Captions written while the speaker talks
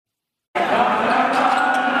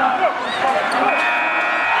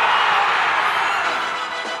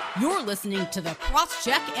listening to the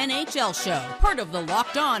Crosscheck NHL Show, part of the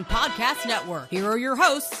Locked On Podcast Network. Here are your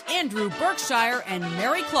hosts, Andrew Berkshire and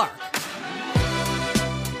Mary Clark.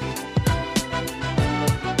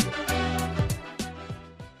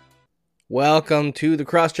 Welcome to the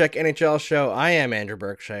Crosscheck NHL Show. I am Andrew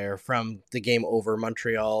Berkshire from the Game Over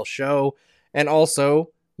Montreal show, and also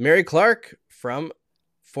Mary Clark from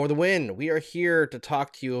For the Win. We are here to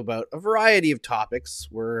talk to you about a variety of topics.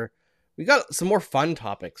 We got some more fun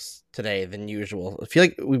topics today than usual. I feel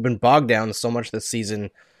like we've been bogged down so much this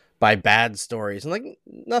season by bad stories, and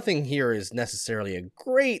nothing here is necessarily a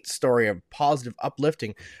great story of positive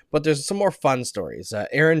uplifting, but there's some more fun stories.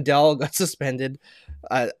 Dell got suspended.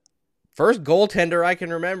 First goaltender I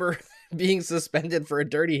can remember being suspended for a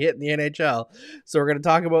dirty hit in the NHL. So we're going to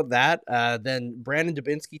talk about that. Then Brandon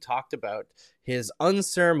Dubinsky talked about his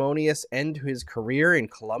unceremonious end to his career in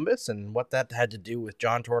Columbus and what that had to do with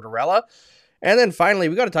John Tortorella. And then finally,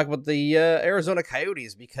 we got to talk about the Arizona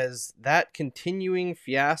Coyotes, because that continuing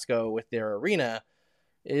fiasco with their arena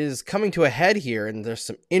is coming to a head here. And there's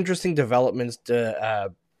some interesting developments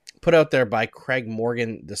to put out there by Craig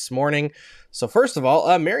Morgan this morning. So first of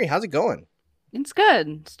all, Mary, how's it going? It's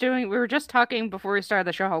good. We were just talking before we started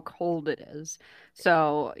the show how cold it is.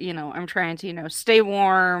 So, I'm trying to, stay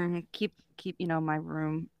warm, keep, my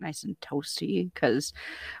room nice and toasty, because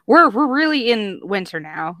we're really in winter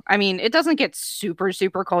now. I mean, it doesn't get super,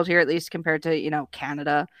 super cold here, at least compared to,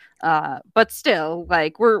 Canada. But still,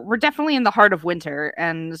 we're definitely in the heart of winter,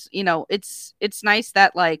 and, it's nice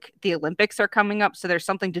that the Olympics are coming up. So there's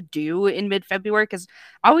something to do in mid-February, because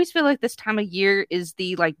I always feel like this time of year is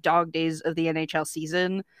the dog days of the NHL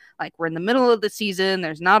season. We're in the middle of the season.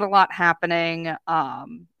 There's not a lot happening.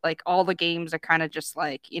 All the games are kind of just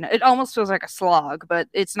it almost feels like a slog, but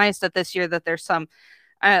it's nice that this year that there's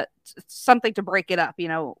something to break it up,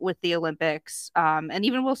 with the Olympics. And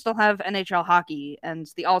even we'll still have NHL hockey and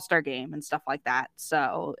the All-Star game and stuff like that.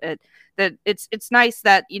 So it's nice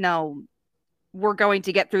that, we're going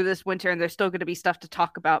to get through this winter and there's still going to be stuff to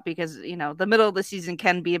talk about, because, the middle of the season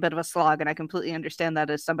can be a bit of a slog. And I completely understand that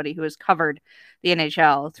as somebody who has covered the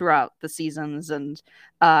NHL throughout the seasons. And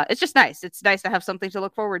it's just nice. It's nice to have something to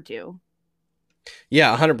look forward to.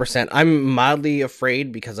 Yeah, 100%. I'm mildly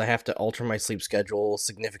afraid because I have to alter my sleep schedule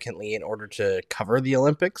significantly in order to cover the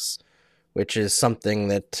Olympics, which is something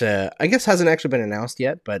that I guess hasn't actually been announced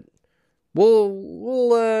yet, but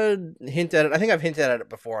We'll hint at it. I think I've hinted at it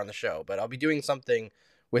before on the show, but I'll be doing something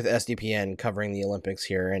with SDPN covering the Olympics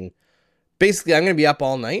here. And basically, I'm going to be up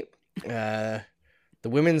all night. The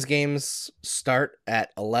women's games start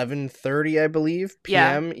at 11:30, I believe,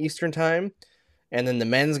 p.m. Eastern time. And then the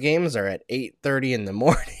men's games are at 8:30 in the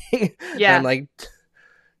morning. Yeah. I'm like,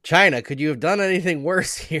 China, could you have done anything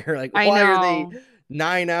worse here? Why are they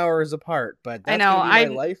 9 hours apart? But that's going to be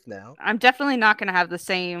my life now. I'm definitely not going to have the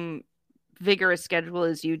same vigorous schedule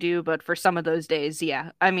as you do, but for some of those days, yeah.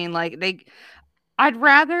 I mean, I'd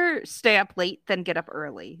rather stay up late than get up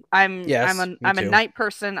early. I'm a night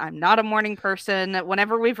person. I'm not a morning person.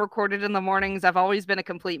 Whenever we've recorded in the mornings, I've always been a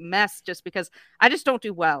complete mess just because I just don't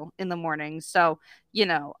do well in the mornings. So,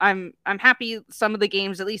 I'm happy some of the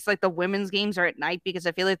games, at least the women's games, are at night, because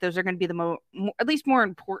I feel like those are going to be the at least more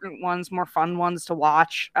important ones, more fun ones to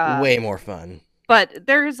watch. Way more fun. But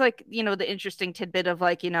there's the interesting tidbit of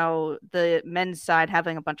the men's side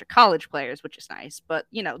having a bunch of college players, which is nice. But,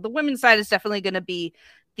 the women's side is definitely going to be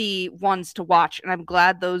the ones to watch. And I'm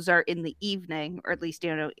glad those are in the evening, or at least,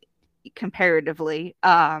 comparatively,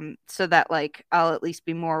 so that I'll at least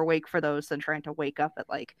be more awake for those than trying to wake up at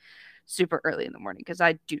super early in the morning, because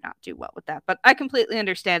I do not do well with that. But I completely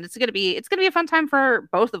understand. It's gonna be a fun time for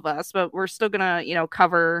both of us, but we're still gonna,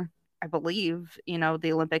 cover, I believe,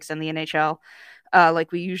 the Olympics and the NHL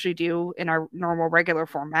like we usually do in our normal regular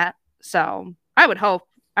format. So I hope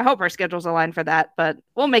our schedules align for that, but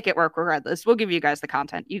we'll make it work regardless. We'll give you guys the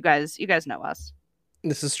content. You guys know us.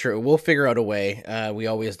 This is true. We'll figure out a way. We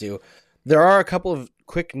always do. There are a couple of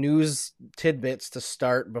quick news tidbits to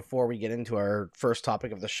start before we get into our first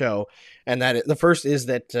topic of the show. And the first is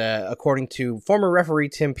that according to former referee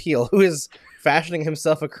Tim Peel, who is fashioning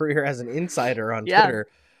himself a career as an insider on Twitter,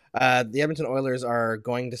 the Edmonton Oilers are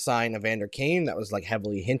going to sign Evander Kane. That was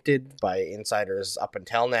heavily hinted by insiders up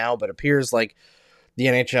until now, but appears like the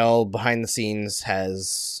NHL behind the scenes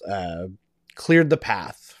has cleared the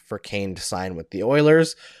path for Kane to sign with the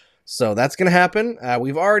Oilers. So that's going to happen.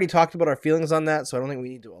 We've already talked about our feelings on that, so I don't think we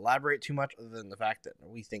need to elaborate too much, other than the fact that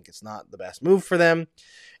we think it's not the best move for them.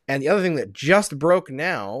 And the other thing that just broke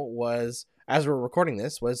now was, as we're recording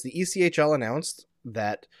this, was the ECHL announced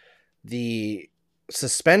that the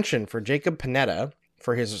suspension for Jacob Panetta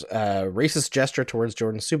for his racist gesture towards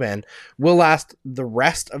Jordan Subban will last the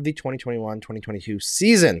rest of the 2021-2022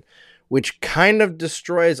 season, which kind of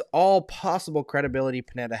destroys all possible credibility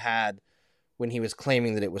Pineda had when he was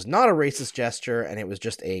claiming that it was not a racist gesture and it was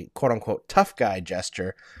just a quote-unquote tough guy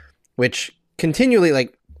gesture, which continually,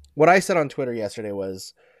 like, what I said on Twitter yesterday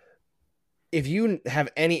was, if you have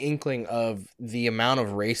any inkling of the amount of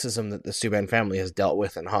racism that the Subban family has dealt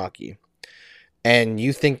with in hockey, and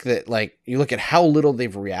you think that, like, you look at how little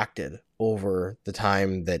they've reacted over the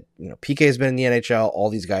time that, you know, PK has been in the NHL, all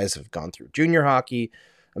these guys have gone through junior hockey,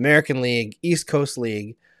 American League, East Coast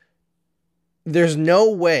League, there's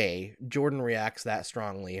no way Jordan reacts that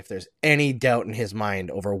strongly if there's any doubt in his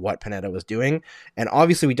mind over what Pineda was doing. And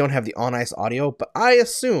obviously we don't have the on-ice audio, but I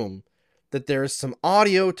assume that there's some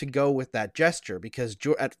audio to go with that gesture, because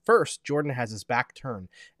at first Jordan has his back turned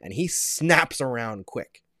and he snaps around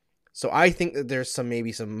quick. So I think that there's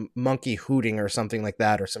maybe some monkey hooting or something like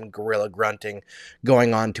that, or some gorilla grunting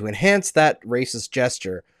going on to enhance that racist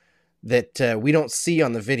gesture that we don't see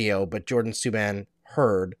on the video, but Jordan Subban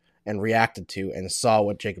heard and reacted to and saw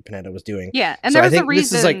what Jacob Pineda was doing. Yeah, and so there I was think a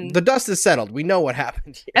reason. This is like, the dust is settled. We know what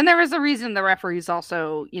happened here. And there was a reason the referees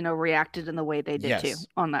also, reacted in the way they did too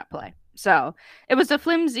on that play. So it was a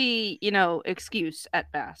flimsy, excuse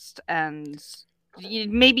at best. And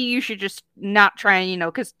maybe you should just not try and,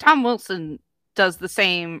 because Tom Wilson does the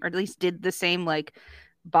same, or at least did the same, like,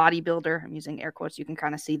 bodybuilder, I'm using air quotes, you can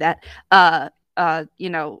kind of see that,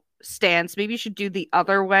 stance. Maybe you should do the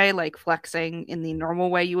other way, like flexing in the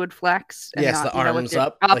normal way you would flex. And yes, not, the arms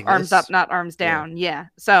up. Like arms up, not arms down. Yeah.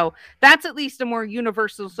 So that's at least a more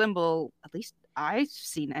universal symbol, at least I've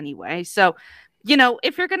seen anyway. So,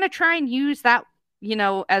 if you're going to try and use that,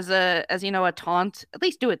 as a taunt, at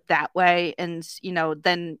least do it that way. And,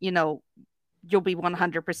 then, you'll be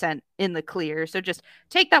 100% in the clear. So just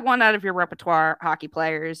take that one out of your repertoire, hockey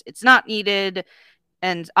players. It's not needed.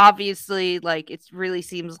 And obviously, like, it really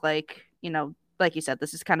seems like, like you said,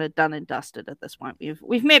 this is kind of done and dusted at this point.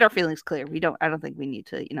 We've made our feelings clear. I don't think we need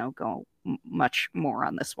to, go much more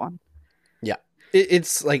on this one. Yeah.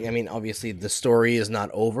 It's like, I mean, obviously the story is not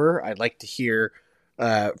over. I'd like to hear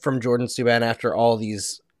from Jordan Subban after all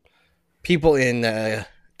these people in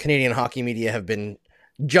Canadian hockey media have been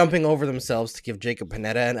jumping over themselves to give Jacob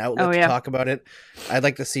Pineda an outlet to talk about it. I'd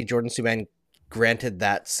like to see Jordan Subban granted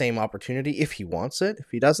that same opportunity if he wants it. If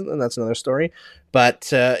he doesn't, then that's another story.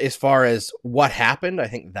 But as far as what happened, I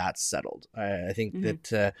think that's settled. I think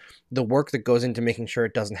that the work that goes into making sure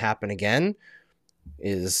it doesn't happen again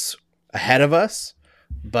is ahead of us.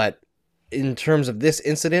 But in terms of this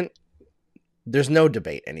incident, there's no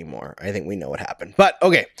debate anymore. I think we know what happened. But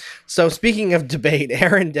okay, so speaking of debate,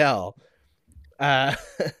 Aaron Dell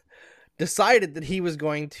decided that he was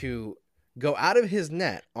going to go out of his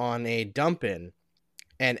net on a dump-in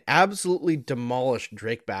and absolutely demolish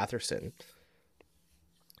Drake Batherson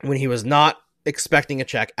when he was not expecting a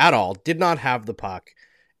check at all, did not have the puck,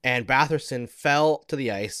 and Batherson fell to the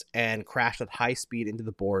ice and crashed at high speed into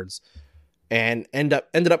the boards and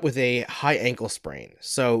ended up with a high ankle sprain.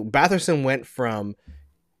 So Batherson went from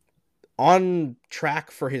on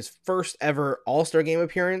track for his first ever All-Star game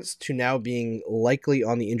appearance to now being likely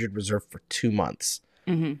on the injured reserve for 2 months.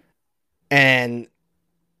 Mm-hmm. And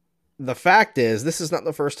the fact is, this is not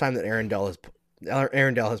the first time that Aaron Dell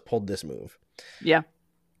has pulled this move. Yeah.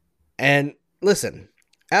 And listen,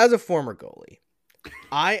 as a former goalie,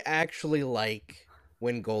 I actually like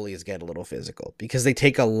when goalies get a little physical because they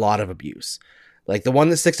take a lot of abuse. Like, the one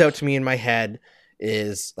that sticks out to me in my head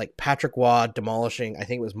is like Patrick Waugh demolishing, I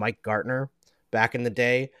think it was Mike Gartner back in the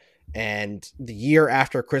day. And the year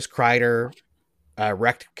after Chris Kreider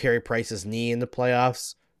wrecked Carey Price's knee in the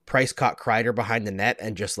playoffs, Price caught Kreider behind the net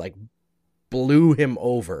and just like blew him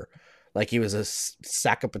over like he was a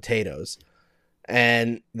sack of potatoes.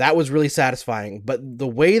 And that was really satisfying. But the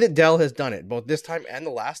way that Dell has done it, both this time and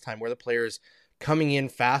the last time, where the player's coming in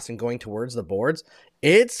fast and going towards the boards,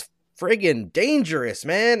 it's friggin' dangerous,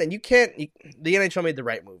 man. And the NHL made the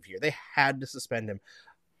right move here. They had to suspend him.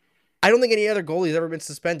 I don't think any other goalie's ever been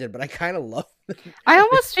suspended, but I kind of love it. I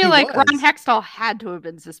almost feel like Ron Hextall had to have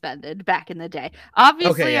been suspended back in the day.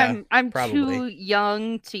 Obviously, okay, yeah, I'm too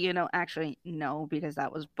young to, actually no, because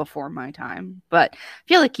that was before my time. But I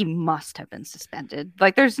feel like he must have been suspended.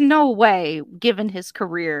 Like, there's no way, given his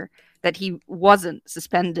career, that he wasn't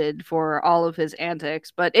suspended for all of his antics.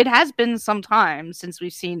 But it has been some time since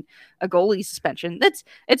we've seen a goalie suspension.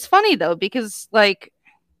 It's funny, though, because, like,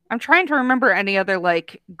 I'm trying to remember any other,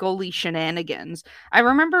 like, goalie shenanigans. I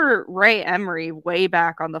remember Ray Emery way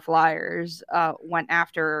back on the Flyers went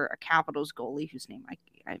after a Capitals goalie whose name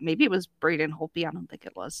maybe it was Braden Holtby. I don't think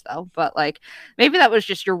it was though, but like maybe that was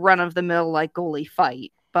just your run of the mill like goalie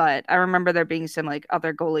fight. But I remember there being some like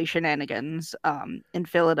other goalie shenanigans in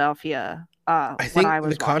Philadelphia I when think I the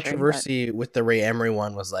was watching. controversy with the Ray Emery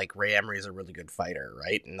one was like Ray Emery is a really good fighter,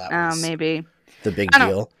 right? And that was Maybe the big I don't.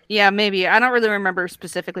 deal. Yeah, maybe I don't really remember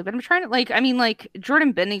specifically, but I'm trying to like. I mean, like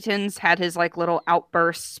Jordan Bennington's had his like little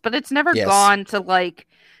outbursts, but it's never Yes. gone to like,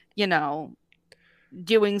 you know,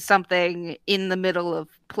 doing something in the middle of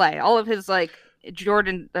play. All of his like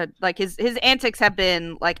Jordan, like his antics have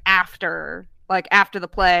been like after the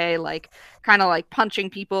play, like kind of like punching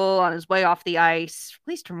people on his way off the ice. At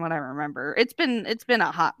least from what I remember, it's been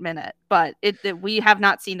a hot minute, but we have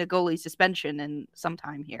not seen a goalie suspension in some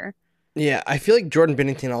time here. Yeah, I feel like Jordan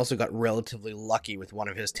Bennington also got relatively lucky with one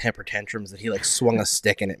of his temper tantrums that he like swung a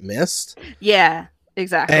stick and it missed. Yeah,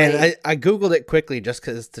 exactly. And I Googled it quickly just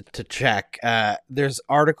because to check. There's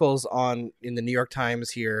articles in the New York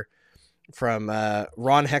Times here from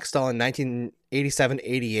Ron Hextall in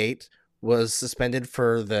 1987-88 was suspended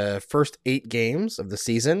for the first 8 games of the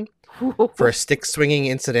season for a stick swinging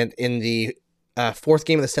incident in the 4th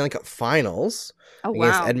game of the Stanley Cup Finals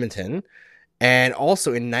against Edmonton. And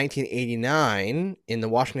also in 1989, in the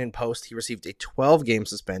Washington Post, he received a 12-game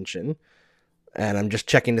suspension. And I'm just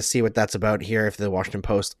checking to see what that's about here, if the Washington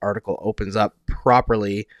Post article opens up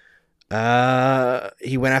properly.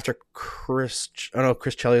 He went after Chris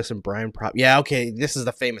Chelios and Brian Prop. Yeah, okay, this is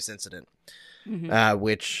the famous incident,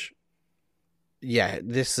 which, yeah,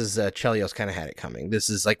 this is Chelios kind of had it coming.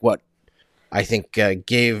 This is like what I think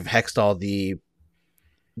gave Hextall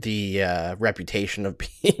the reputation of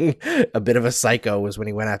being a bit of a psycho was when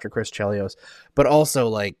he went after Chris Chelios. But also,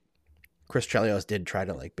 like, Chris Chelios did try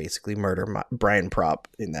to like basically murder Brian Prop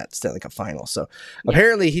in that Stanley Cup final. So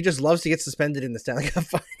apparently he just loves to get suspended in the Stanley Cup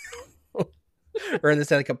final or in the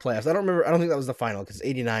Stanley Cup playoffs. I don't remember. I don't think that was the final because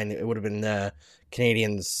 89 it would have been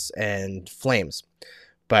Canadiens and Flames.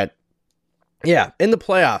 But yeah, in the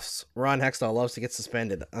playoffs, Ron Hextall loves to get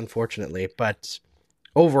suspended, unfortunately. But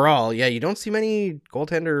overall, yeah, you don't see many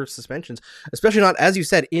goaltender suspensions, especially not, as you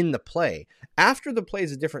said, in the play. After the play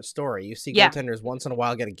is a different story. You see goaltenders once in a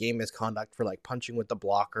while get a game misconduct for like punching with the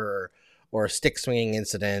blocker or a stick swinging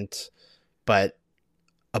incident, but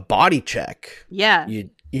a body check, you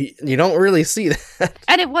don't really see that.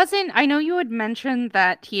 And it wasn't. I know you had mentioned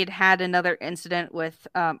that he had another incident with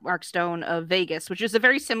Mark Stone of Vegas, which is a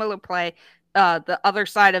very similar play. The other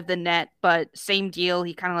side of the net, but same deal.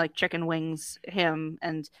 He kind of like chicken wings him,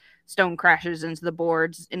 and Stone crashes into the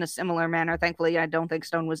boards in a similar manner. Thankfully, I don't think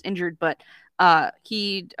Stone was injured, but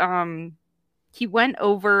he went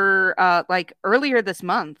over like earlier this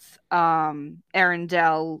month. Aaron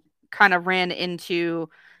Dell kind of ran into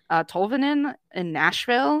Tolvanen in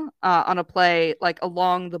Nashville on a play like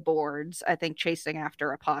along the boards. I think chasing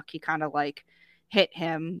after a puck. He kind of like hit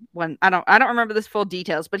him when I don't remember this full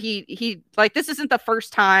details, but he like this isn't the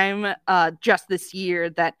first time just this year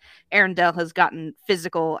that Aaron Dell has gotten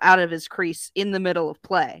physical out of his crease in the middle of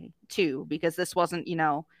play too, because this wasn't,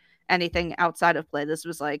 anything outside of play. This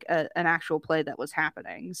was like an actual play that was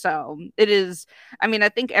happening. So it is, I mean, I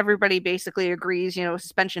think everybody basically agrees,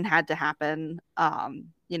 suspension had to happen.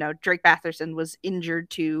 Drake Batherson was injured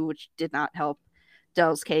too, which did not help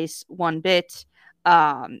Dell's case one bit.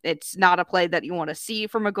 It's not a play that you want to see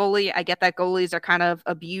from a goalie. I get that goalies are kind of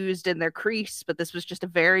abused in their crease, but this was just a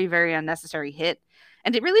very, very unnecessary hit.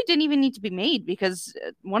 And it really didn't even need to be made because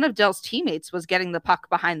one of Dell's teammates was getting the puck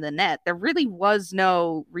behind the net. There really was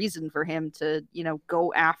no reason for him to,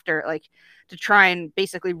 go after, like, to try and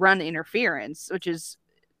basically run interference, which is,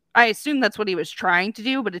 I assume that's what he was trying to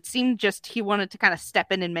do, but it seemed just he wanted to kind of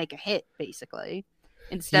step in and make a hit, basically,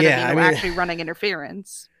 instead of, actually running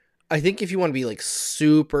interference. I think if you want to be like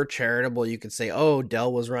super charitable, you could say, oh,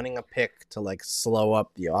 Dell was running a pick to like slow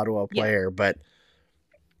up the Ottawa player. But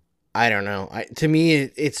I don't know. To me,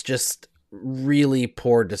 it's just really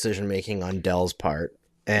poor decision making on Dell's part.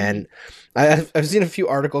 And I've seen a few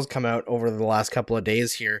articles come out over the last couple of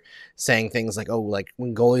days here saying things like, oh, like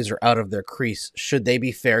when goalies are out of their crease, should they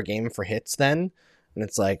be fair game for hits then? And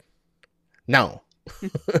it's like, no.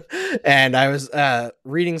 And I was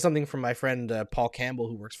reading something from my friend Paul Campbell,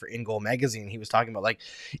 who works for In Goal Magazine. He was talking about like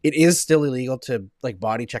it is still illegal to like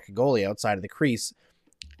body check a goalie outside of the crease,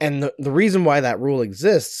 and the reason why that rule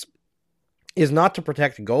exists is not to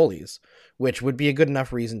protect goalies, which would be a good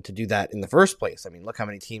enough reason to do that in the first place. I mean, look how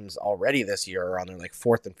many teams already this year are on their like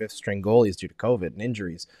 4th and 5th string goalies due to COVID and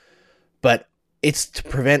injuries. But it's to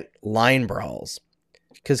prevent line brawls.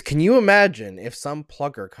 Because can you imagine if some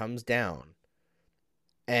plugger comes down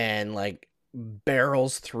and like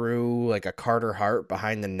barrels through like a Carter Hart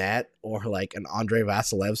behind the net or like an Andre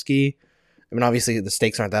Vasilevsky. I mean, obviously the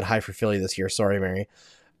stakes aren't that high for Philly this year. Sorry, Mary.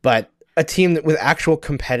 But a team that with actual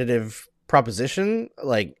competitive proposition,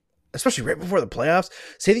 like especially right before the playoffs,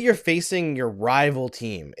 say that you're facing your rival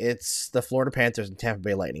team. It's the Florida Panthers and Tampa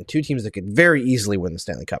Bay Lightning, two teams that could very easily win the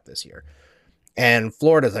Stanley Cup this year. And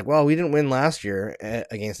Florida's like, well, we didn't win last year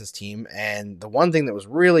against this team. And the one thing that was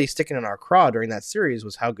really sticking in our craw during that series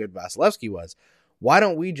was how good Vasilevsky was. Why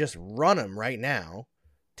don't we just run him right now,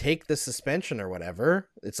 take the suspension or whatever,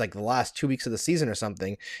 it's like the last 2 weeks of the season or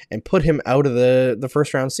something, and put him out of the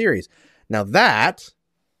first round series. Now that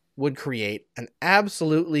would create an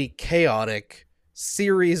absolutely chaotic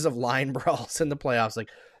series of line brawls in the playoffs. Like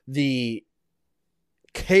the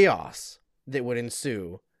chaos that would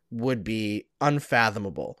ensue would be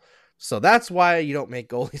unfathomable. So that's why you don't make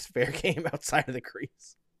goalies fair game outside of the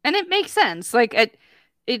crease. And it makes sense. Like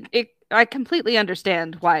I completely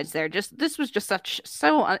understand why it's there. This was just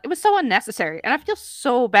it was so unnecessary. And I feel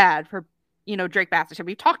so bad for, Drake Batherson.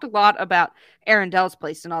 We've talked a lot about Aaron Dell's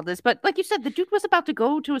place and all this, but like you said, the dude was about to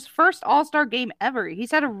go to his first All-Star game ever.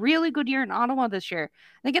 He's had a really good year in Ottawa this year.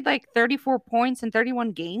 They get like 34 points in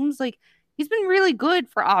 31 games. Like, he's been really good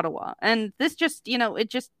for Ottawa. And this just, it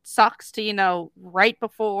just sucks to, right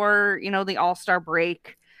before, the All-Star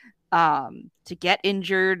break, to get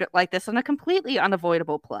injured like this on a completely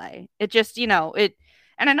unavoidable play. It just,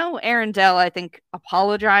 and I know Aaron Dell, I think,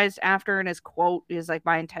 apologized after, and his quote is like,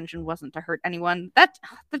 my intention wasn't to hurt anyone. That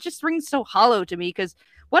just rings so hollow to me, because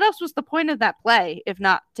what else was the point of that play if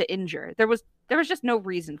not to injure? There was just no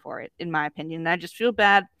reason for it, in my opinion. And I just feel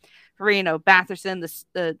bad for, Batherson,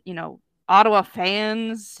 the Ottawa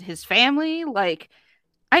fans, his family. Like,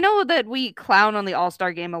 I know that we clown on the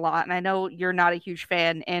All-Star game a lot, and I know you're not a huge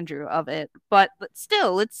fan, Andrew, of it, but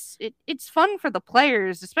still, it's fun for the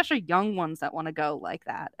players, especially young ones that want to go like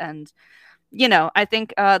that. And, I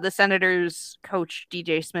think the Senators coach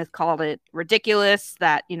DJ Smith called it ridiculous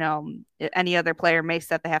that, any other player makes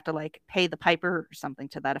that they have to like pay the piper or something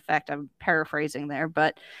to that effect. I'm paraphrasing there,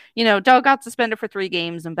 but, Dell got suspended for 3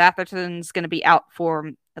 games, and Batherson's going to be out for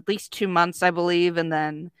at least 2 months, I believe, and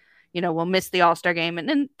then we'll miss the All-Star game. And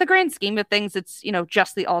in the grand scheme of things, it's,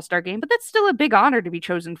 just the All-Star game, but that's still a big honor to be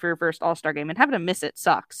chosen for your first All-Star game, and having to miss it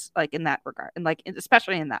sucks, like, in that regard, and like,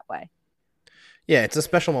 especially in that way. Yeah, it's a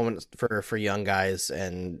special moment for young guys,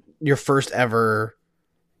 and your first ever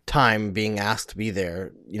time being asked to be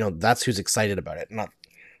there, that's who's excited about it, not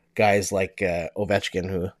guys like Ovechkin,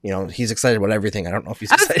 who, he's excited about everything. I don't know if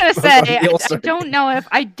he's excited about the All-Star game.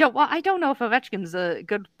 I don't know if Ovechkin's a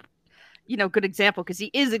good example, because he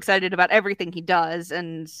is excited about everything he does,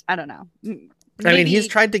 and I don't know. Maybe... I mean, he's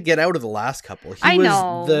tried to get out of the last couple. He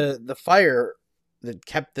was the fire that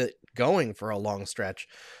kept it going for a long stretch,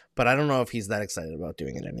 but I don't know if he's that excited about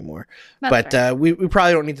doing it anymore. That's but we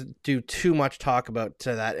probably don't need to do too much talk about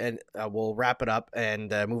that, and we'll wrap it up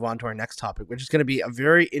and move on to our next topic, which is going to be a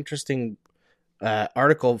very interesting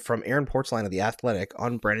article from Aaron Portzline of The Athletic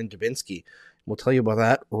on Brandon Dubinsky. We'll tell you about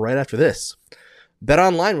that right after this.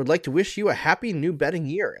 BetOnline would like to wish you a happy new betting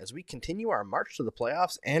year as we continue our march to the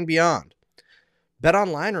playoffs and beyond.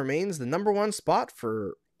 BetOnline remains the number one spot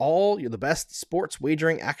for all the best sports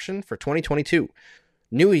wagering action for 2022.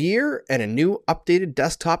 New year and a new updated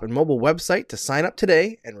desktop and mobile website to sign up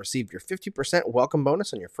today and receive your 50% welcome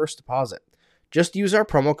bonus on your first deposit. Just use our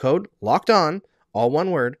promo code LOCKEDON, all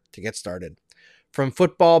one word, to get started. From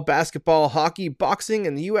football, basketball, hockey, boxing,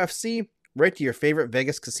 and the UFC, right to your favorite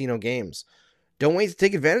Vegas casino games. Don't wait to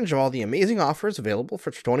take advantage of all the amazing offers available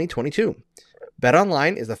for 2022.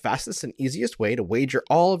 BetOnline is the fastest and easiest way to wager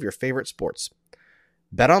all of your favorite sports.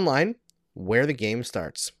 BetOnline, where the game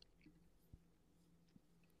starts.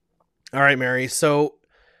 All right, Mary. So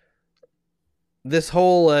this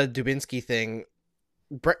whole Dubinsky thing,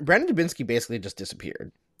 Brandon Dubinsky basically just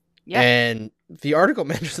disappeared. Yeah. And the article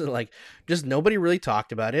mentions that like just nobody really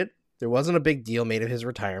talked about it. There wasn't a big deal made of his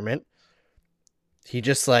retirement. He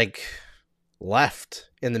just like left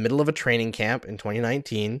in the middle of a training camp in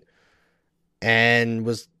 2019 and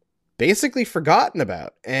was basically forgotten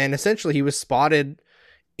about. And essentially he was spotted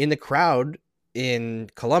in the crowd in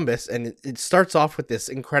Columbus, and it starts off with this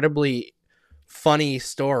incredibly funny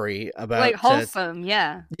story about like wholesome,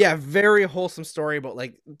 yeah, very wholesome story about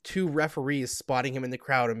like 2 referees spotting him in the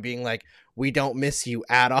crowd and being like, we don't miss you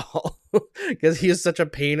at all, because he is such a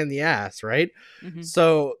pain in the ass, right? Mm-hmm.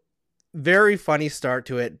 So very funny start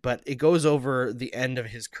to it, but it goes over the end of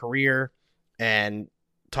his career and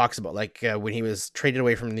talks about like when he was traded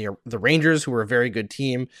away from the Rangers, who were a very good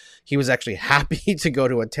team. He was actually happy to go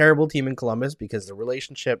to a terrible team in Columbus because the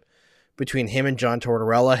relationship between him and John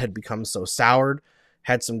Tortorella had become so soured.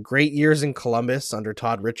 Had some great years in Columbus under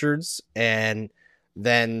Todd Richards, and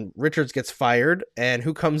then Richards gets fired, and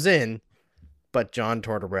who comes in but John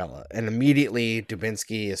Tortorella? And immediately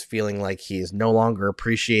Dubinsky is feeling like he is no longer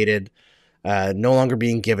appreciated, no longer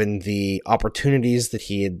being given the opportunities that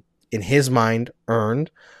he had, in his mind, earned,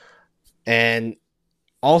 and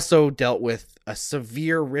also dealt with a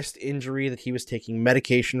severe wrist injury that he was taking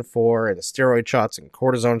medication for, and steroid shots and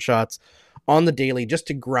cortisone shots on the daily just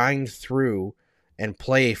to grind through and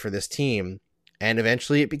play for this team. And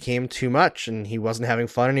eventually it became too much, and he wasn't having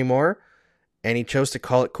fun anymore, and he chose to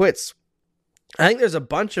call it quits. I think there's a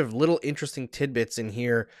bunch of little interesting tidbits in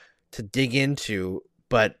here to dig into,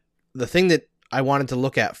 but the thing that I wanted to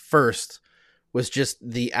look at first was just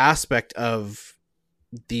the aspect of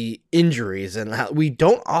the injuries, and how we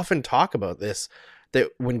don't often talk about this, that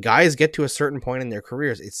when guys get to a certain point in their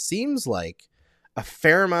careers, it seems like a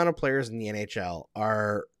fair amount of players in the NHL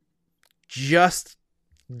are just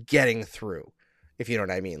getting through, if you know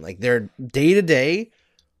what I mean. Like, they're day to day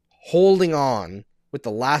holding on with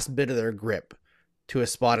the last bit of their grip to a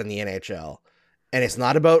spot in the NHL. And it's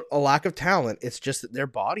not about a lack of talent. It's just that their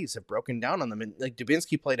bodies have broken down on them. And like,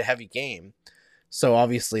 Dubinsky played a heavy game, so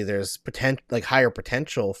obviously there's higher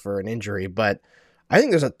potential for an injury. But I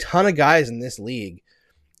think there's a ton of guys in this league,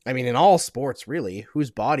 I mean, in all sports really, whose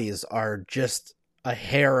bodies are just a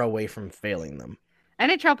hair away from failing them.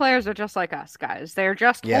 NHL players are just like us, guys. They're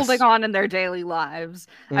just holding on in their daily lives.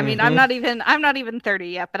 Mm-hmm. I mean, I'm not even 30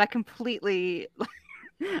 yet, but I completely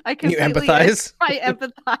You empathize? I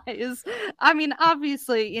empathize. I mean,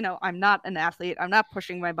 obviously, I'm not an athlete. I'm not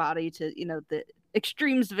pushing my body to, the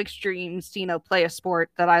extremes of extremes to, play a sport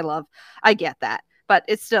that I love. I get that. But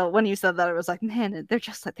it's still, when you said that, it was like, man, they're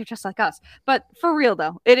just like us. But for real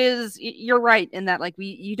though, you're right in that, like,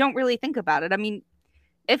 you don't really think about it. I mean,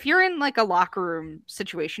 if you're in like a locker room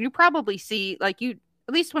situation, you probably see, like, at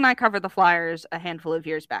least when I covered the Flyers a handful of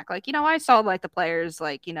years back, like, I saw like the players,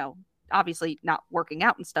 like, obviously not working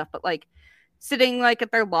out and stuff, but like sitting like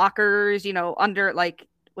at their lockers, under, like,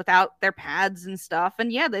 without their pads and stuff.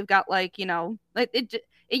 And yeah, they've got like, like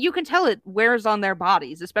you can tell it wears on their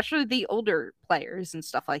bodies, especially the older players and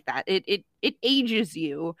stuff like that. It ages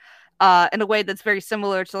you in a way that's very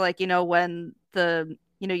similar to, like, when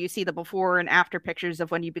you see the before and after pictures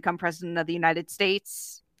of when you become president of the United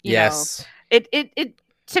States. Yes. It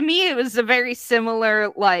to me, it was a very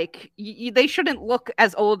similar, like, they shouldn't look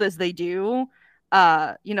as old as they do,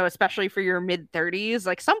 especially for your mid-30s.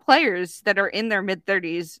 Like, some players that are in their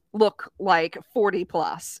mid-30s look like 40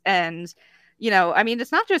 plus. And, I mean,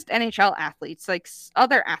 it's not just NHL athletes, like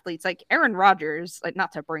other athletes, like Aaron Rodgers, like,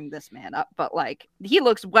 not to bring this man up, but like, he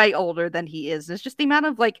looks way older than he is. It's just the amount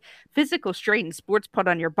of like physical strain sports put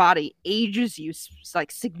on your body ages you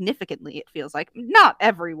like significantly. It feels like, not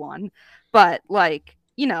everyone, but like,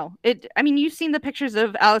 I mean, you've seen the pictures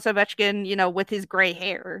of Alex Ovechkin, with his gray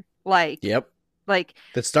hair, like, yep, like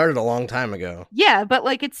that started a long time ago. Yeah, but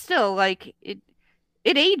like, it's still like it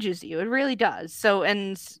ages you. It really does. So,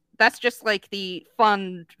 and that's just like the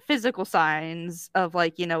fun physical signs of,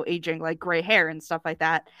 like, aging, like gray hair and stuff like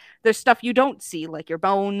that. There's stuff you don't see, like your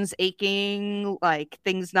bones aching, like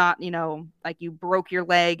things not, like you broke your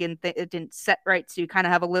leg and it didn't set right, so you kind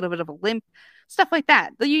of have a little bit of a limp, stuff like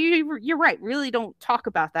that. You're right, really don't talk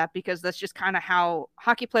about that, because that's just kind of how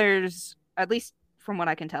hockey players, at least from what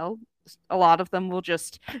I can tell, a lot of them will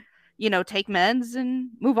just take meds and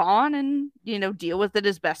move on and, deal with it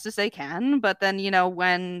as best as they can. But then,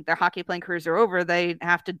 when their hockey playing careers are over, they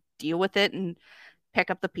have to deal with it and pick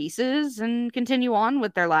up the pieces and continue on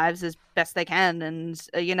with their lives as best they can. And,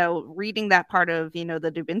 reading that part of, the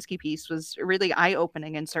Dubinsky piece was really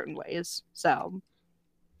eye-opening in certain ways. So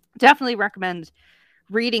definitely recommend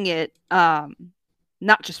reading it.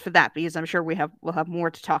 Not just for that, because I'm sure we'll have more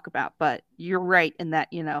to talk about, but you're right in that,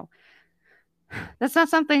 that's not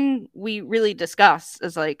something we really discuss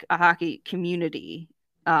as like a hockey community.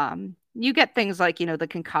 You get things like, the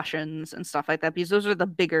concussions and stuff like that, because those are the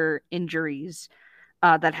bigger injuries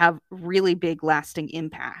that have really big lasting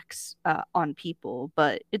impacts on people.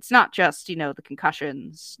 But it's not just, the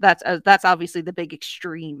concussions. That's obviously the big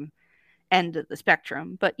extreme end of the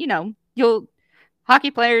spectrum. But,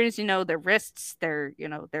 hockey players, their wrists, their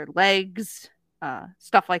legs,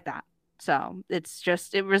 stuff like that. So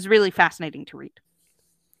it was really fascinating to read.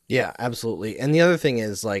 Yeah, absolutely. And the other thing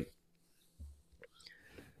is, like,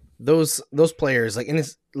 those players, like, and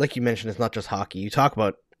it's like you mentioned, it's not just hockey. You talk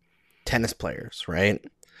about tennis players, right?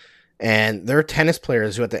 And there are tennis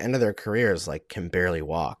players who at the end of their careers, like, can barely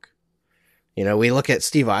walk. You know, we look at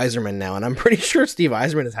Steve Yzerman now, and I'm pretty sure Steve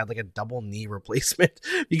Yzerman has had like a double knee replacement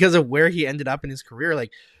because of where he ended up in his career.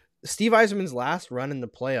 Like Steve Yzerman's last run in the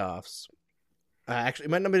playoffs, actually,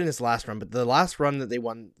 it might not have been his last run, but the last run that they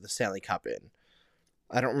won the Stanley Cup in.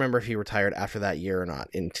 I don't remember if he retired after that year or not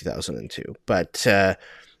in 2002, but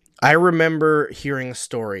I remember hearing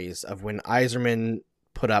stories of when Yzerman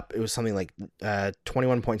put up, it was something like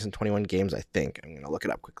 21 points in 21 games, I think. I'm going to look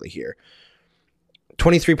it up quickly here.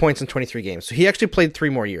 23 points in 23 games. So he actually played 3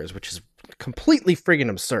 more years, which is completely friggin'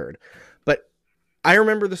 absurd. But I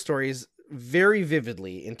remember the stories very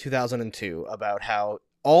vividly in 2002 about how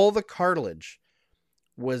all the cartilage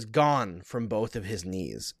was gone from both of his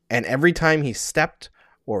knees. And every time he stepped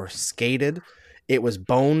or skated, it was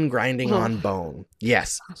bone grinding on bone.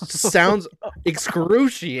 Yes. Sounds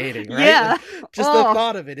excruciating, right? Yeah. Like, just the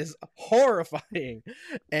thought of it is horrifying.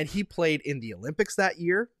 And he played in the Olympics that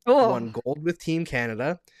year, won gold with Team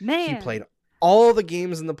Canada. Man. He played all the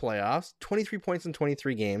games in the playoffs, 23 points in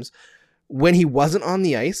 23 games. When he wasn't on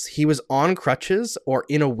the ice, he was on crutches or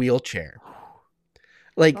in a wheelchair.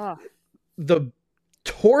 Like, the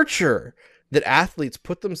torture that athletes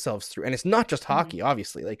put themselves through, and it's not just hockey,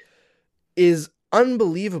 obviously, like, is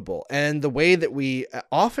unbelievable. And the way that we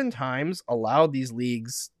oftentimes allow these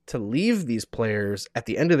leagues to leave these players at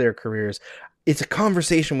the end of their careers, it's a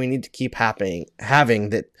conversation we need to keep having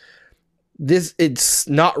that it's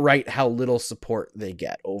not right how little support they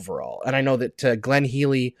get overall. And I know that Glenn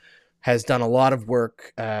Healy has done a lot of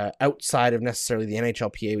work outside of necessarily the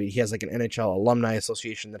NHLPA. He has like an NHL alumni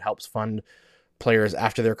association that helps fund players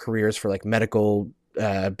after their careers for like medical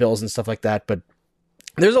bills and stuff like that. But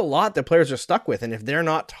there's a lot that players are stuck with. And if they're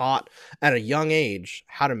not taught at a young age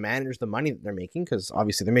how to manage the money that they're making, because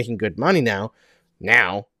obviously they're making good money now,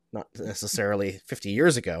 not necessarily 50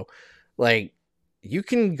 years ago, like, you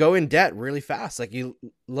can go in debt really fast. Like, you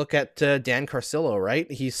look at Dan Carcillo,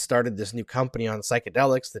 right? He started this new company on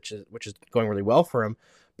psychedelics, which is going really well for him.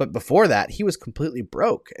 But before that, he was completely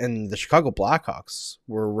broke, and the Chicago Blackhawks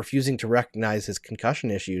were refusing to recognize his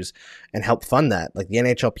concussion issues and help fund that. Like, the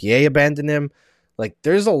NHLPA abandoned him. Like,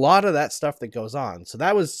 there's a lot of that stuff that goes on. So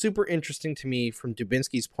that was super interesting to me from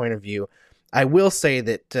Dubinsky's point of view. I will say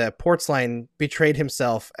that Portsline betrayed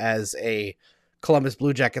himself as a Columbus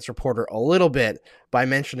Blue Jackets reporter a little bit by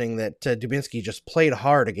mentioning that Dubinsky just played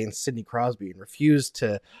hard against Sidney Crosby and refused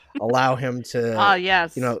to allow him to,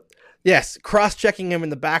 yes. Cross-checking him in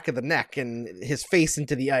the back of the neck and his face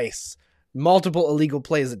into the ice. Multiple illegal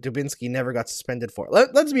plays that Dubinsky never got suspended for.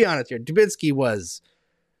 Let's be honest here. Dubinsky was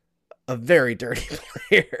a very dirty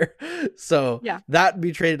player. So that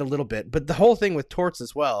betrayed it a little bit. But the whole thing with Torts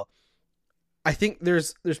as well, I think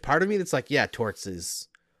there's part of me that's like, yeah, Torts is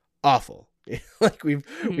awful. Like,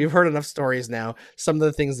 we've heard enough stories now, some of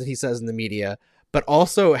the things that he says in the media, but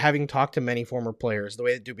also having talked to many former players, the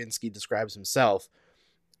way that Dubinsky describes himself,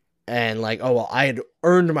 and like, oh, well, I had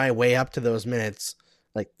earned my way up to those minutes.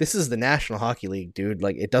 Like, this is the National Hockey League, dude.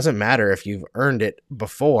 Like, it doesn't matter if you've earned it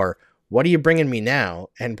before. What are you bringing me now?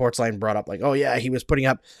 And Portsline brought up like, oh yeah, he was putting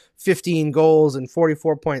up 15 goals and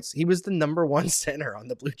 44 points. He was the number 1 center on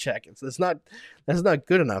the Blue Jackets. That's not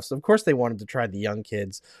good enough. So of course they wanted to try the young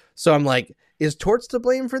kids. So I'm like, is Torts to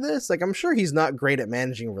blame for this? Like, I'm sure he's not great at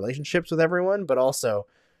managing relationships with everyone, but also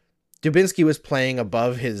Dubinsky was playing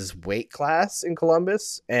above his weight class in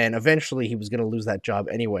Columbus, and eventually he was going to lose that job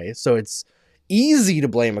anyway. So it's easy to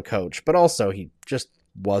blame a coach, but also he just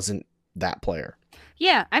wasn't that player.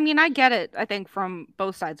 Yeah, I mean, I get it, I think, from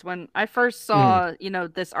both sides. When I first saw,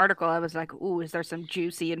 this article, I was like, ooh, is there some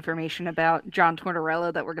juicy information about John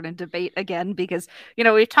Tortorella that we're going to debate again? Because,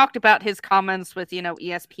 we've talked about his comments with,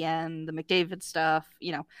 ESPN, the McDavid stuff,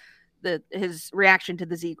 his reaction to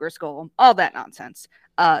the Zegras goal, all that nonsense.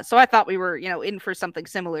 So I thought we were, in for something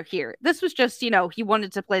similar here. This was just, he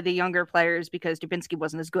wanted to play the younger players because Dubinsky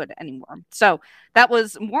wasn't as good anymore. So that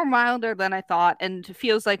was more milder than I thought, and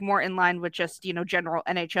feels like more in line with just, general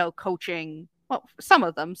NHL coaching. Well, some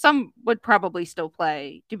of them. Some would probably still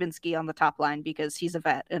play Dubinsky on the top line because he's a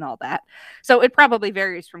vet and all that. So it probably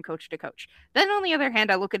varies from coach to coach. Then on the other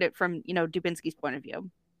hand, I look at it from, Dubinsky's point of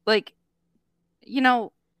view. Like,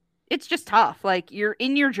 it's just tough. Like, you're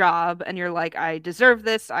in your job and you're like, I deserve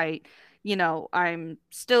this. I'm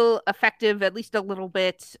still effective, at least a little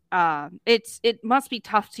bit. It must be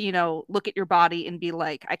tough to, look at your body and be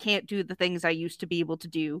like, I can't do the things I used to be able to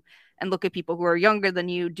do, and look at people who are younger than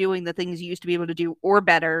you doing the things you used to be able to do or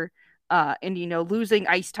better. And, losing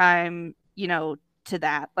ice time, to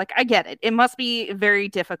that. Like, I get it. It must be very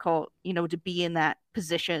difficult, to be in that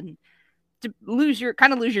position, to lose your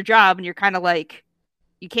job, and you're kind of like,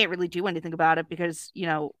 you can't really do anything about it because,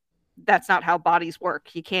 that's not how bodies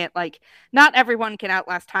work. You can't not everyone can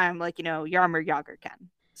outlast time like, Jaromir Jagr can.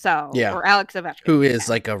 So, Yeah. or Alex Ovechkin. Who is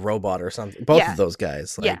like a robot or something. Both Yeah. of those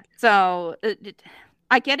guys. Yeah. So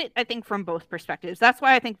I get it, I think, from both perspectives. That's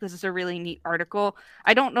why I think this is a really neat article.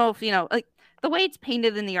 I don't know if, the way it's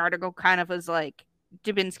painted in the article kind of was like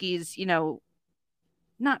Dubinsky's,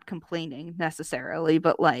 not complaining necessarily,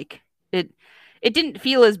 but it didn't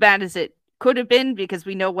feel as bad as it could have been because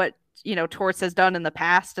we know what, Torts has done in the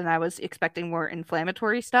past, and I was expecting more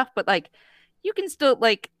inflammatory stuff, but you can still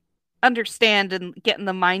understand and get in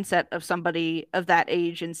the mindset of somebody of that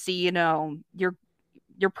age and see,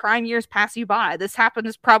 your prime years pass you by. This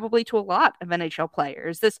happens probably to a lot of NHL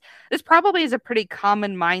players. This probably is a pretty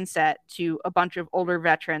common mindset to a bunch of older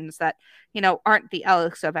veterans that, aren't the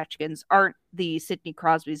Alex Ovechkins, aren't the Sidney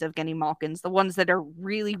Crosbys, Evgeny Malkins, the ones that are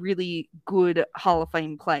really, really good Hall of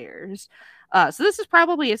Fame players. So this is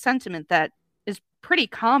probably a sentiment that is pretty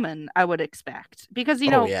common, I would expect, because,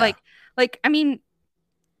 I mean,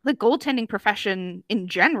 the goaltending profession in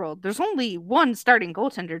general, there's only one starting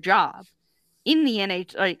goaltender job in the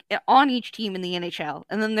NHL, on each team in the NHL,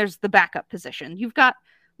 and then there's the backup position. You've got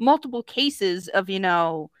multiple cases of,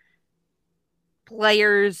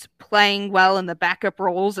 players playing well in the backup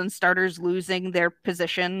roles and starters losing their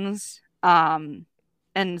positions, and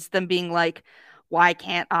them being like, why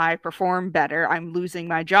can't I perform better? I'm losing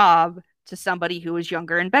my job to somebody who is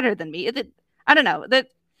younger and better than me. I don't know.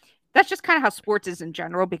 That's just kind of how sports is in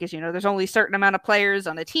general, because, there's only a certain amount of players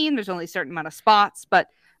on a team. There's only a certain amount of spots, but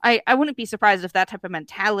I wouldn't be surprised if that type of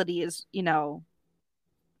mentality is,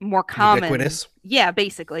 more common. Ubiquitous. Yeah,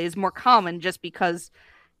 basically is more common just because,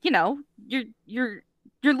 you're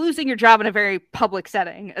losing your job in a very public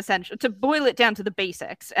setting, essentially, to boil it down to the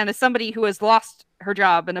basics. And as somebody who has lost her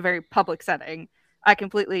job in a very public setting, I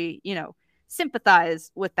completely,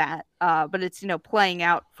 sympathize with that. But it's, playing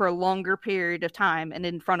out for a longer period of time and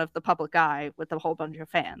in front of the public eye with a whole bunch of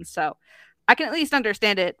fans. So I can at least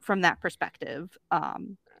understand it from that perspective.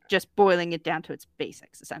 Just boiling it down to its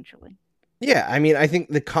basics, essentially. Yeah, I mean, I think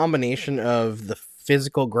the combination of the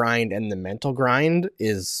physical grind and the mental grind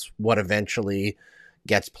is what eventually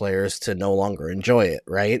gets players to no longer enjoy it,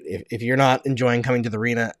 right? If you're not enjoying coming to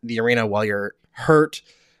the arena while you're hurt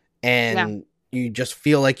and you just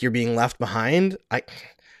feel like you're being left behind,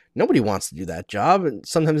 nobody wants to do that job. And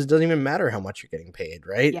sometimes it doesn't even matter how much you're getting paid,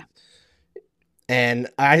 right? Yeah. And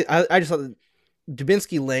I just thought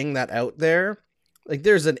Dubinsky laying that out there,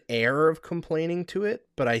 there's an air of complaining to it,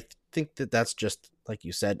 but I think that that's just, like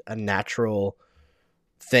you said, a natural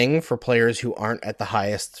thing for players who aren't at the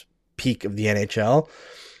highest peak of the NHL.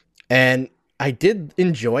 And I did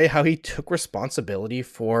enjoy how he took responsibility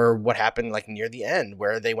for what happened near the end,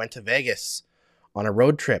 where they went to Vegas on a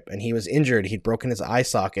road trip and he was injured. He'd broken his eye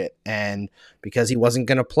socket, and because he wasn't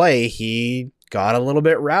going to play, he got a little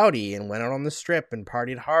bit rowdy and went out on the strip and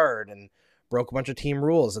partied hard and broke a bunch of team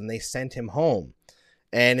rules, and they sent him home.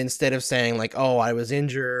 And instead of saying oh, I was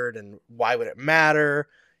injured and why would it matter,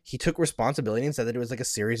 he took responsibility and said that it was a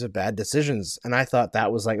series of bad decisions. And I thought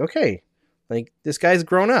that was okay, this guy's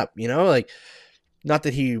grown up, not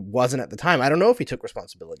that he wasn't at the time. I don't know if he took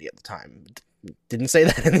responsibility at the time. Didn't say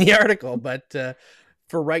that in the article, but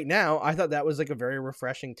for right now, I thought that was a very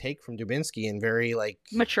refreshing take from Dubinsky and very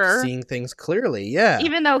mature, seeing things clearly. Yeah.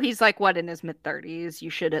 Even though he's in his mid-30s, you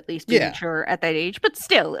should at least be mature at that age. But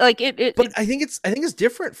still, But I think it's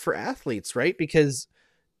different for athletes, right? Because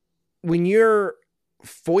when you're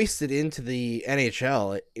foisted into the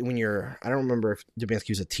NHL, I don't remember if Dubinsky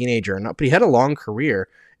was a teenager or not, but he had a long career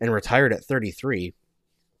and retired at 33.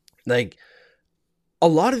 A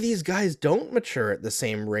lot of these guys don't mature at the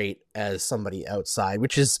same rate as somebody outside,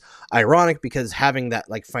 which is ironic because having that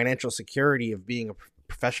financial security of being a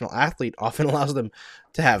professional athlete often allows them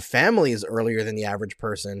to have families earlier than the average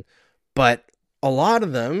person. But a lot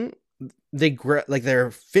of them, they're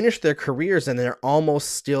finished their careers and they're almost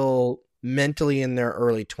still mentally in their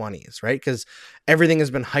early 20s, right? Because everything has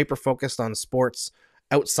been hyper focused on sports.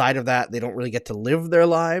 Outside of that, they don't really get to live their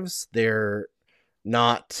lives. They're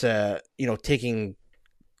not, taking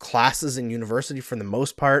classes in university for the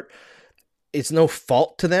most part. It's no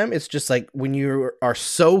fault to them. It's just when you are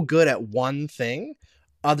so good at one thing,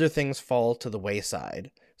 other things fall to the wayside.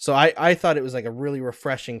 So I thought it was a really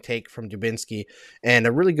refreshing take from Dubinsky and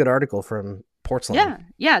a really good article from Portsline.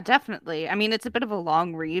 Yeah, definitely. I mean, it's a bit of a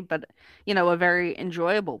long read, but a very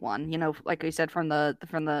enjoyable one. Like we said, from the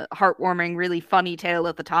heartwarming, really funny tale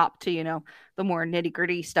at the top to the more nitty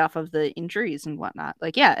gritty stuff of the injuries and whatnot.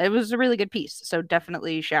 It was a really good piece. So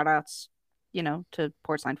definitely shout outs, to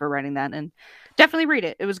Portsline for writing that, and definitely read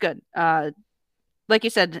it. It was good. like you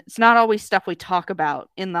said, it's not always stuff we talk about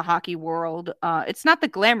in the hockey world. It's not the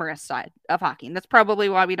glamorous side of hockey, and that's probably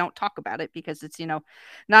why we don't talk about it, because it's,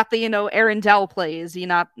 not the, Aaron Dell plays,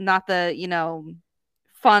 not the,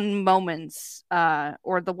 fun moments,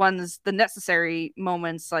 or the necessary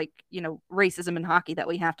moments, like, racism in hockey that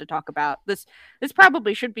we have to talk about. This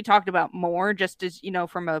probably should be talked about more, just as,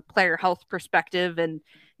 from a player health perspective, and,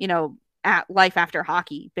 at life after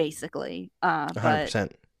hockey, basically. But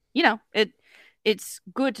 100%. It's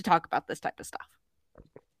good to talk about this type of stuff.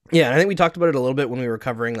 Yeah, and I think we talked about it a little bit when we were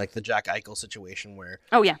covering like the Jack Eichel situation, where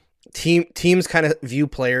teams kind of view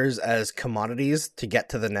players as commodities to get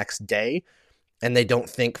to the next day, and they don't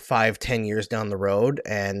think 5-10 years down the road.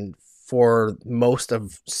 And for most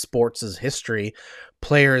of sports' history,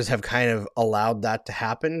 players have kind of allowed that to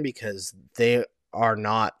happen because they are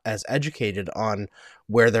not as educated on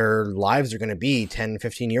where their lives are going to be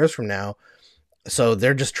 10-15 years from now. So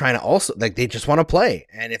they're just trying to also, like, they just want to play.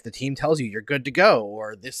 And if the team tells you you're good to go,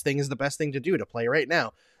 or this thing is the best thing to do to play right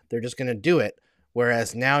now, they're just going to do it.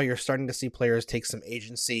 Whereas now you're starting to see players take some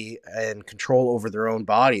agency and control over their own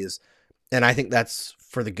bodies. And I think that's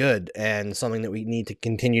for the good and something that we need to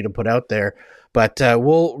continue to put out there. But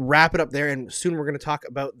we'll wrap it up there. And soon we're going to talk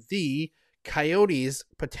about the Coyotes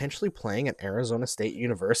potentially playing at Arizona State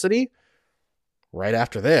University right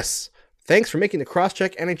after this. Thanks for making the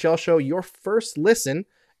Crosscheck NHL show your first listen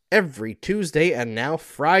every Tuesday and now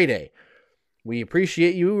Friday. We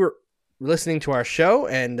appreciate you listening to our show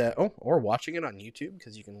and or watching it on YouTube,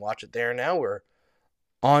 because you can watch it there now. We're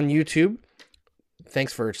on YouTube.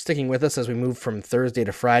 Thanks for sticking with us as we move from Thursday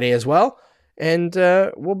to Friday as well. And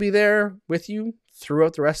we'll be there with you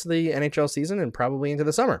throughout the rest of the NHL season and probably into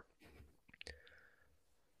the summer.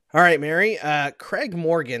 All right, Mary. Craig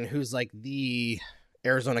Morgan, who's like the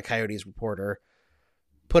Arizona Coyotes reporter,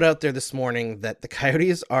 put out there this morning that the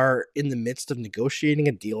Coyotes are in the midst of negotiating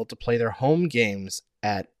a deal to play their home games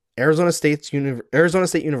at Arizona State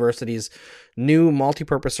University's new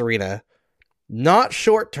multi-purpose arena, not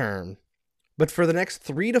short term, but for the next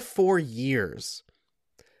 3 to 4 years.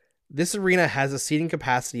 This arena has a seating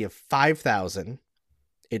capacity of 5,000.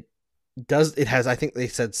 It has, I think they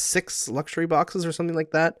said 6 luxury boxes or something like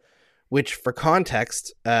that. Which, for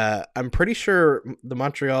context, I'm pretty sure the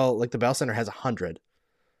Montreal, like the Bell Center, has 100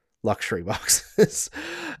 luxury boxes.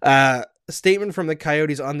 A statement from the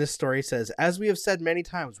Coyotes on this story says, "As we have said many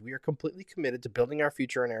times, we are completely committed to building our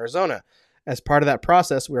future in Arizona. As part of that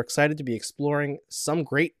process, we're excited to be exploring some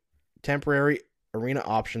great temporary arena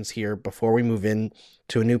options here before we move in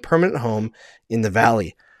to a new permanent home in the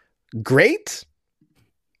Valley." Great?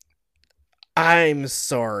 I'm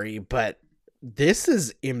sorry, but this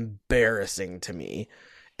is embarrassing to me.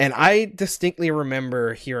 And I distinctly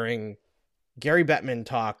remember hearing Gary Bettman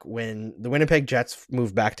talk when the Winnipeg Jets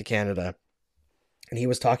moved back to Canada. And he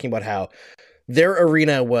was talking about how their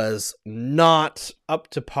arena was not up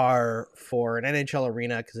to par for an NHL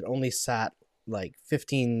arena because it only sat like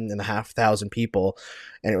 15,500 people.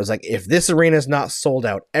 And it was like, if this arena is not sold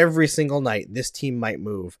out every single night, this team might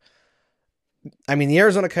move. I mean, the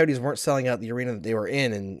Arizona Coyotes weren't selling out the arena that they were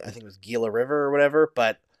in, and I think it was Gila River or whatever,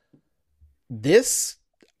 but this,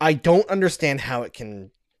 I don't understand how it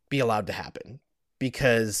can be allowed to happen,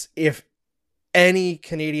 because if any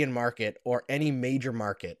Canadian market or any major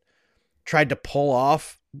market tried to pull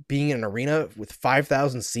off being in an arena with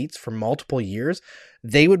 5,000 seats for multiple years,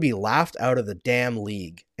 they would be laughed out of the damn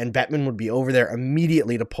league, and Bettman would be over there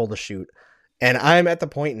immediately to pull the chute. And I'm at the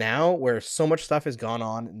point now where so much stuff has gone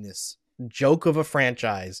on in this joke of a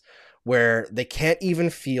franchise where they can't even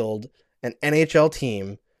field an NHL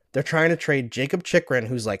team. They're trying to trade Jacob Chikrin,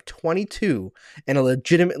 who's like 22 and a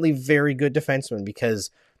legitimately very good defenseman,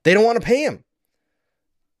 because they don't want to pay him.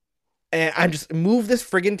 And I'm just, move this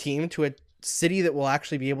friggin' team to a city that will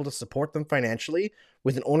actually be able to support them financially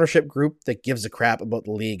with an ownership group that gives a crap about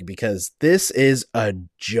the league, because this is a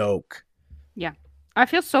joke. Yeah. I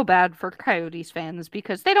feel so bad for Coyotes fans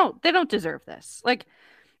because they don't deserve this. Like,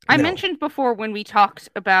 I mentioned before when we talked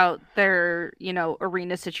about their,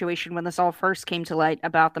 arena situation when this all first came to light,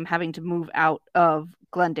 about them having to move out of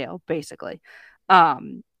Glendale, basically,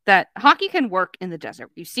 that hockey can work in the desert.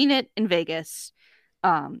 We've seen it in Vegas.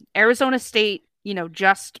 Arizona State,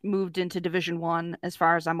 just moved into Division I, as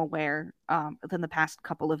far as I'm aware, within the past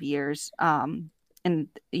couple of years. And,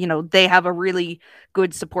 they have a really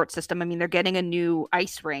good support system. I mean, they're getting a new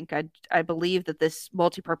ice rink. I believe that this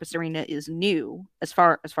multi-purpose arena is new, as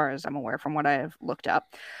far as I'm aware, from what I have looked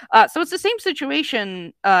up. So it's the same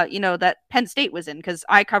situation, that Penn State was in, because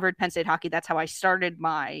I covered Penn State hockey. That's how I started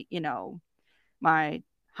my, my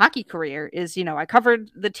hockey career is, I covered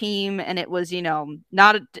the team, and it was,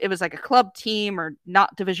 it was like a club team or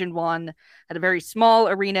not Division 1, had a very small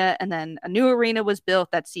arena, and then a new arena was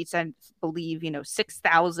built that seats, I believe,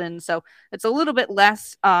 6,000. So it's a little bit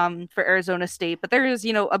less for Arizona State, but there is,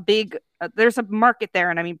 there's a market there.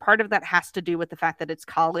 And I mean, part of that has to do with the fact that it's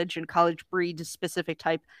college, and college breeds a specific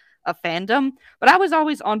type of fandom. But I was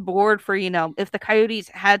always on board for, if the Coyotes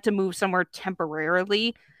had to move somewhere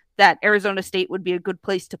temporarily, that Arizona State would be a good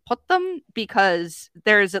place to put them, because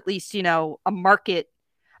there's at least, a market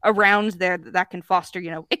around there that can foster,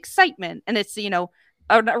 excitement. And it's,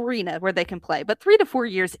 an arena where they can play. But 3 to 4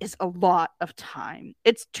 years is a lot of time.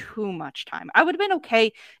 It's too much time. I would have been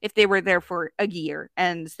okay if they were there for a year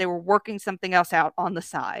and they were working something else out on the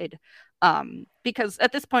side. Because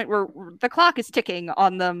at this point the clock is ticking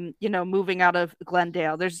on them, moving out of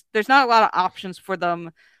Glendale. There's not a lot of options for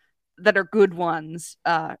them that are good ones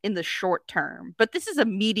in the short term, but this is a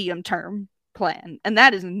medium term plan, and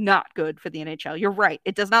that is not good for the NHL. You're right.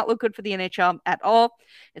 It does not look good for the NHL at all.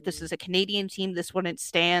 If this is a Canadian team, this wouldn't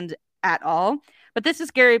stand at all. But this is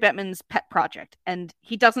Gary Bettman's pet project, and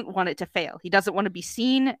he doesn't want it to fail. He doesn't want to be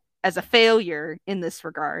seen as a failure in this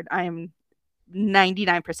regard. I am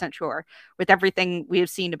 99% sure with everything we have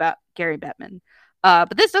seen about Gary Bettman.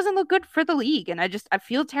 But this doesn't look good for the league. And I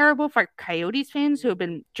feel terrible for Coyotes fans who have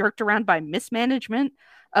been jerked around by mismanagement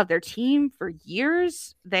of their team for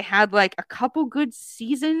years. They had like a couple good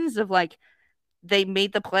seasons of like, they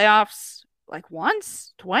made the playoffs like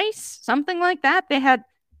once, twice, something like that. They had,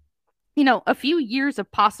 a few years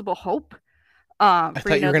of possible hope. I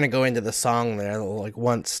thought you were going to go into the song there, like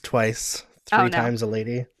once, twice, three times a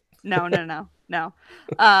lady. No.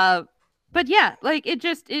 But yeah, like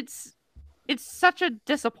it's such a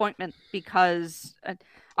disappointment, because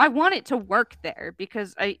I want it to work there,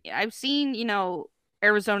 because I've seen,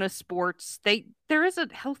 Arizona sports, there is a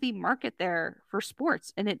healthy market there for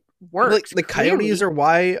sports, and it works. Like the Coyotes are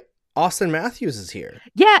why Austin Matthews is here.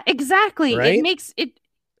 Yeah, exactly. Right? It makes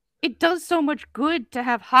it does so much good to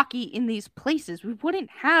have hockey in these places. We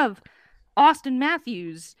wouldn't have Austin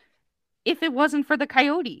Matthews if it wasn't for the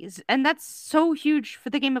Coyotes, and that's so huge for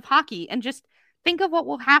the game of hockey. And just think of what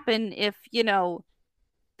will happen if,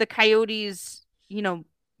 the Coyotes,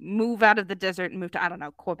 move out of the desert and move to, I don't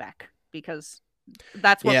know, Quebec, because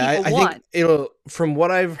that's what people want. Think it'll, from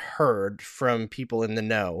what I've heard from people in the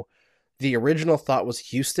know, the original thought was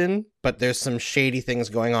Houston, but there's some shady things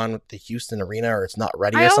going on with the Houston arena, or it's not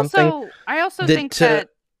ready or something. I also think that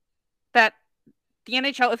the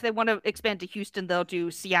NHL, if they want to expand to Houston, they'll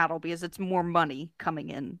do Seattle, because it's more money coming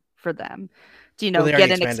in for them. Do they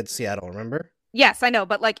already expanded Seattle, remember? Yes, I know,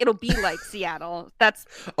 but like it'll be like Seattle. That's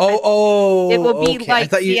it will be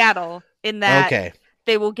like Seattle in that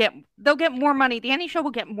they'll get more money. The NHL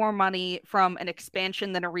will get more money from an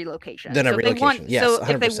expansion than a relocation. Yes, 100%.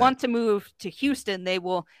 If they want to move to Houston, they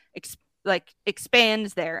will expand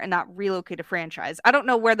there and not relocate a franchise. I don't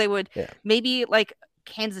know where they would. Yeah. Maybe like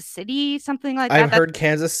Kansas City, something like that. I've heard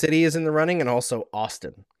Kansas City is in the running, and also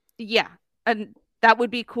Austin. Yeah, and that would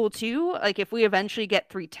be cool too. Like if we eventually get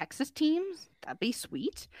 3 Texas teams, that'd be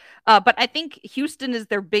sweet. But I think Houston is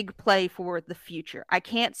their big play for the future. I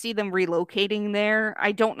can't see them relocating there.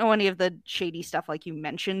 I don't know any of the shady stuff like you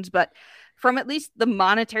mentioned, but from at least the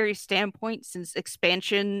monetary standpoint, since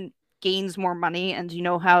expansion gains more money, and you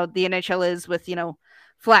know how the NHL is with,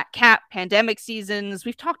 flat cap, pandemic seasons.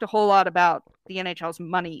 We've talked a whole lot about the NHL's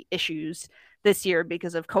money issues this year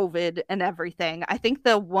because of COVID and everything. I think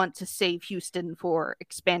they'll want to save Houston for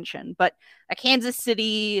expansion, but a Kansas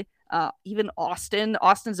City, even Austin.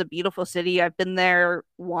 Austin's a beautiful city. I've been there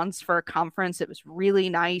once for a conference. It was really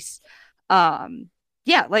nice.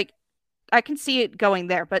 Yeah, like I can see it going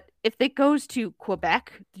there, but if it goes to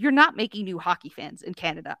Quebec, you're not making new hockey fans in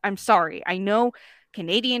Canada. I'm sorry. I know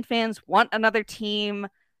Canadian fans want another team,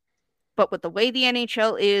 but with the way the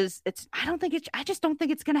NHL is, I just don't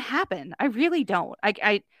think it's going to happen. I really don't.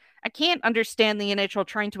 I can't understand the NHL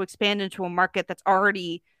trying to expand into a market that's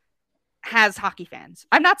already has hockey fans.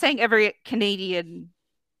 I'm not saying every Canadian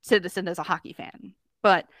citizen is a hockey fan,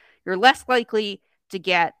 but you're less likely to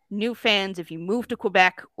get new fans if you move to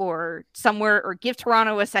Quebec or somewhere, or give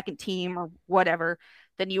Toronto a second team or whatever,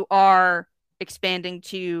 than you are expanding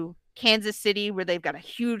to Kansas City, where they've got a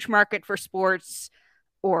huge market for sports,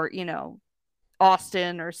 or,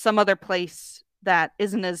 Austin or some other place that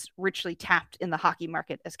isn't as richly tapped in the hockey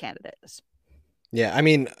market as Canada is. Yeah, I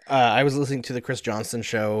mean, I was listening to the Chris Johnston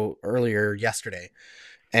show earlier yesterday,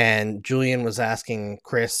 and Julian was asking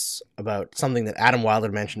Chris about something that Adam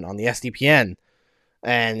Wilder mentioned on the SDPN,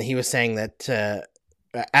 and he was saying that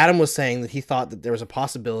Adam was saying that he thought that there was a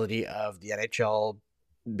possibility of the NHL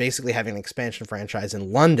basically having an expansion franchise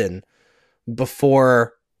in London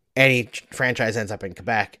before any franchise ends up in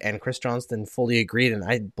Quebec. And Chris Johnston fully agreed, and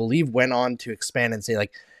I believe went on to expand and say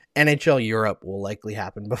like NHL Europe will likely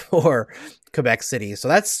happen before Quebec City. So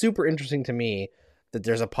that's super interesting to me that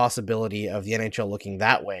there's a possibility of the NHL looking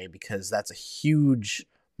that way, because that's a huge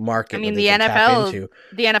market. I mean, the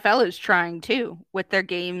NFL is trying too with their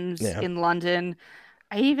games in London.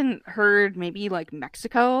 I even heard maybe like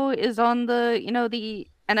Mexico is on the, the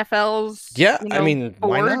NFL's I mean,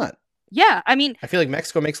 board. Why not? Yeah, I mean, I feel like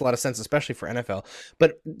Mexico makes a lot of sense, especially for NFL.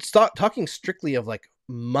 But talking strictly of like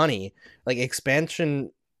money, like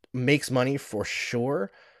expansion makes money for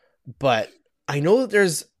sure. But I know that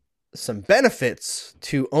there's some benefits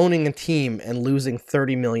to owning a team and losing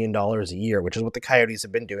 $30 million a year, which is what the Coyotes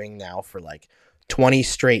have been doing now for like 20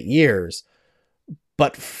 straight years.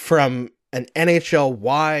 But from an NHL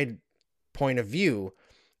wide point of view,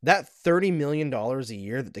 that $30 million a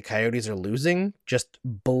year that the Coyotes are losing, just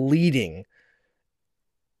bleeding,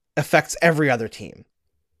 affects every other team.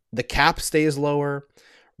 The cap stays lower.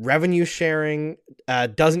 Revenue sharing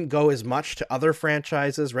doesn't go as much to other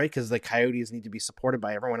franchises, right? Because the Coyotes need to be supported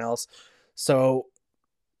by everyone else. So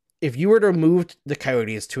if you were to move the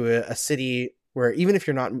Coyotes to a city where, even if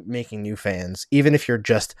you're not making new fans, even if you're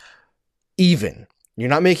just even, you're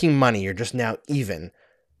not making money, you're just now even,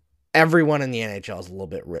 everyone in the NHL is a little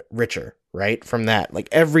bit richer, right? From that, like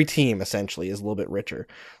every team essentially is a little bit richer.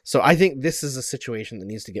 So I think this is a situation that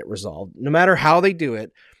needs to get resolved. No matter how they do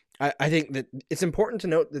it, I think that it's important to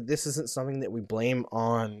note that this isn't something that we blame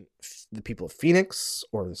on the people of Phoenix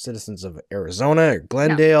or the citizens of Arizona or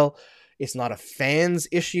Glendale. No. It's not a fans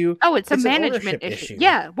issue. Oh, it's a management issue.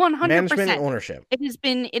 Yeah, 100%. Management and ownership. It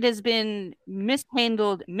has been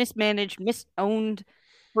mishandled, mismanaged, misowned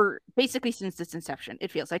for basically since its inception. It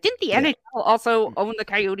feels like. Didn't the NHL also own the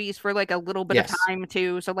Coyotes for like a little bit of time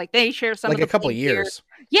too? So like they share some like of the a couple of years.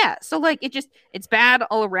 Yeah, so like it's bad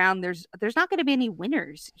all around. There's not going to be any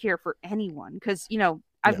winners here for anyone, because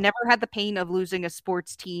I've never had the pain of losing a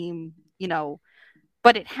sports team,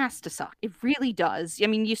 but it has to suck. It really does. I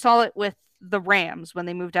mean, you saw it with the Rams when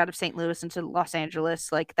they moved out of St. Louis into Los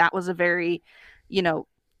Angeles. Like that was a very,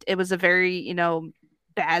 it was a very,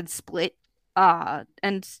 bad split.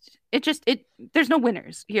 And there's no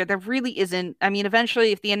winners here. There really isn't. I mean,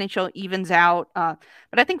 eventually if the NHL evens out, but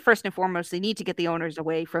I think first and foremost, they need to get the owners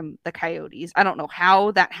away from the Coyotes. I don't know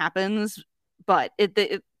how that happens, but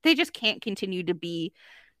they just can't continue to be,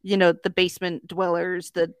 the basement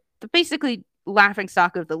dwellers, the basically laughing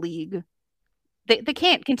stock of the league. They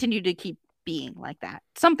can't continue to keep being like that.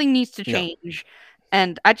 Something needs to change. No.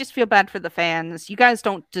 And I just feel bad for the fans. You guys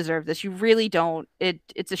don't deserve this. You really don't.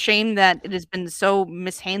 It's a shame that it has been so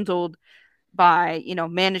mishandled by,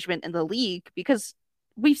 management in the league, because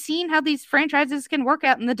we've seen how these franchises can work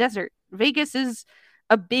out in the desert. Vegas is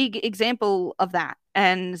a big example of that.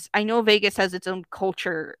 And I know Vegas has its own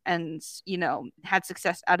culture and, had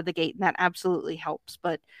success out of the gate, and that absolutely helps.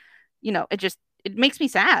 But, it makes me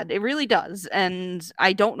sad. It really does. And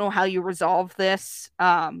I don't know how you resolve this.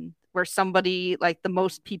 Where somebody, like, the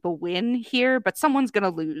most people win here, but someone's going to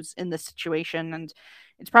lose in this situation. And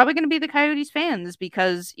it's probably going to be the Coyotes fans,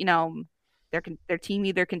 because, their team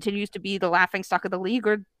either continues to be the laughing stock of the league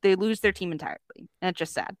or they lose their team entirely. And it's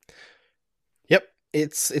just sad. Yep.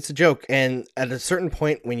 It's a joke. And at a certain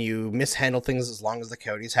point, when you mishandle things, as long as the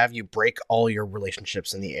Coyotes have, you break all your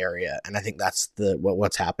relationships in the area. And I think that's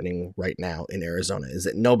what's happening right now in Arizona, is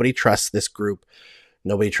that nobody trusts this group.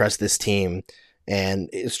 Nobody trusts this team. And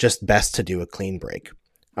it's just best to do a clean break.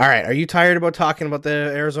 All right. Are you tired about talking about the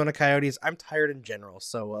Arizona Coyotes? I'm tired in general.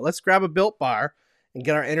 So let's grab a Built Bar and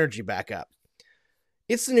get our energy back up.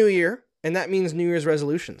 It's the new year, and that means New Year's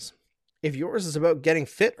resolutions. If yours is about getting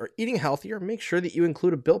fit or eating healthier, make sure that you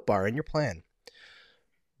include a Built Bar in your plan.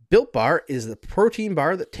 Built Bar is the protein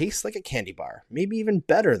bar that tastes like a candy bar, maybe even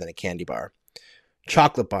better than a candy bar.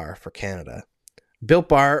 Chocolate bar for Canada. Built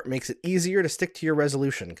Bar makes it easier to stick to your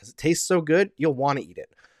resolution because it tastes so good, you'll want to eat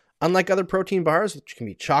it. Unlike other protein bars, which can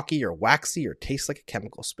be chalky or waxy or taste like a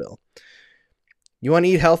chemical spill. You want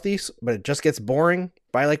to eat healthy, but it just gets boring?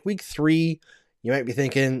 By like week 3, you might be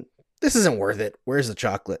thinking, this isn't worth it. Where's the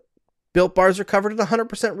chocolate? Built Bars are covered in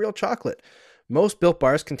 100% real chocolate. Most Built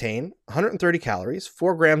Bars contain 130 calories,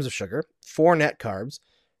 4 grams of sugar, 4 net carbs,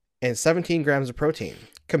 and 17 grams of protein.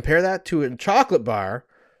 Compare that to a chocolate bar,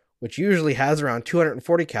 which usually has around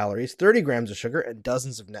 240 calories, 30 grams of sugar, and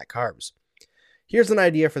dozens of net carbs. Here's an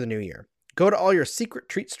idea for the new year. Go to all your secret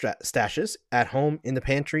treat stashes at home, in the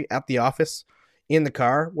pantry, at the office, in the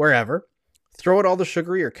car, wherever. Throw out all the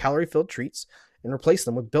sugary or calorie-filled treats and replace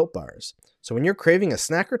them with Built Bars. So when you're craving a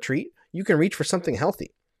snack or treat, you can reach for something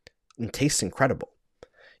healthy and tastes incredible.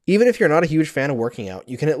 Even if you're not a huge fan of working out,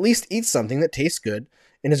 you can at least eat something that tastes good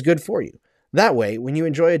and is good for you. That way, when you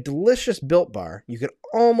enjoy a delicious Built bar, you can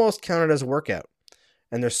almost count it as a workout.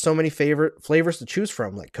 And there's so many favorite flavors to choose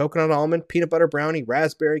from, like coconut almond, peanut butter brownie,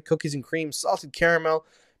 raspberry, cookies and cream, salted caramel,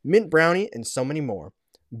 mint brownie, and so many more.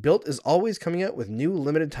 Built is always coming out with new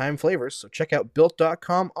limited time flavors, so check out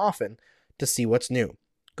Built.com often to see what's new.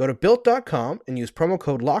 Go to Built.com and use promo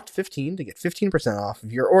code LOCKED15 to get 15% off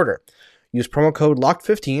of your order. Use promo code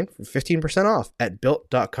LOCKED15 for 15% off at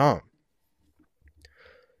Built.com.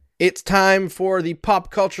 It's time for the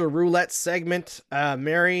Pop Culture Roulette segment.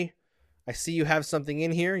 Mary, I see you have something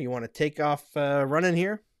in here. You want to take off running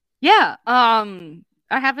here? Yeah.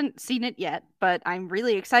 I haven't seen it yet, but I'm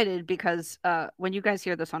really excited because when you guys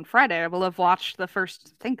hear this on Friday, I will have watched the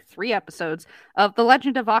first, I think, 3 episodes of The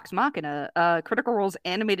Legend of Vox Machina, Critical Role's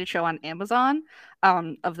animated show on Amazon,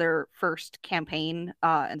 of their first campaign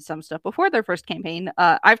and some stuff before their first campaign.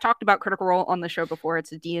 I've talked about Critical Role on the show before.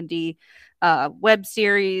 It's a D&D web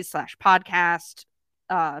series / podcast.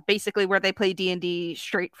 Basically where they play D&D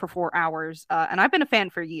straight for 4 hours. And I've been a fan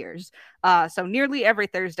for years. So nearly every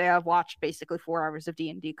Thursday I've watched basically 4 hours of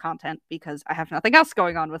D&D content because I have nothing else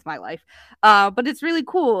going on with my life. But it's really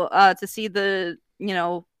cool to see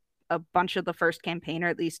a bunch of the first campaign, or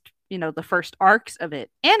at least, the first arcs of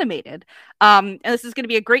it animated. And this is going to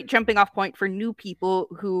be a great jumping off point for new people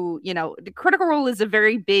who, the Critical Role is a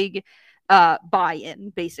very big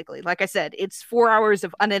buy-in, basically. Like I said, it's 4 hours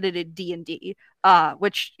of unedited D&D,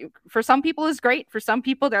 which for some people is great. For some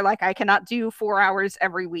people, they're like, I cannot do 4 hours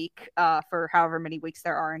every week for however many weeks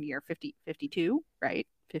there are in a year. 52, right?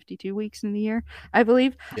 52 weeks in the year, I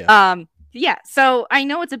believe. Yeah. So I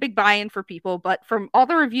know it's a big buy-in for people, but from all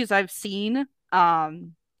the reviews I've seen,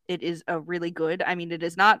 it is a really good. I mean,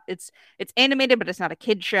 it's animated, but it's not a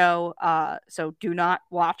kid show. So do not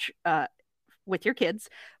watch with your kids.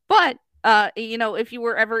 But if you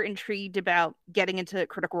were ever intrigued about getting into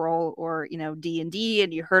Critical Role or, D&D,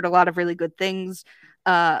 and you heard a lot of really good things,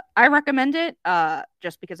 I recommend it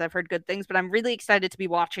just because I've heard good things, but I'm really excited to be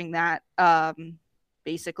watching that.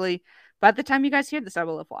 Basically, by the time you guys hear this, I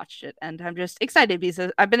will have watched it, and I'm just excited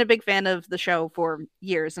because I've been a big fan of the show for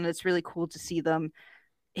years, and it's really cool to see them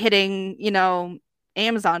hitting,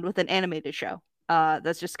 Amazon with an animated show.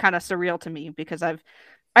 That's just kind of surreal to me because I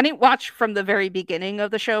didn't watch from the very beginning of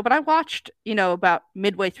the show, but I watched, about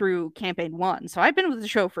midway through campaign 1. So I've been with the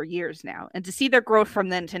show for years now. And to see their growth from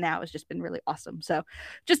then to now has just been really awesome. So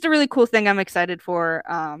just a really cool thing I'm excited for.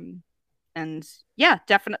 And yeah,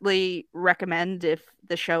 definitely recommend if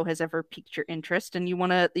the show has ever piqued your interest and you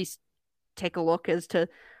want to at least take a look as to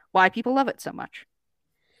why people love it so much.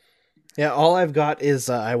 Yeah, all I've got is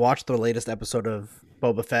I watched the latest episode of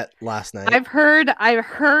Boba Fett last night. I've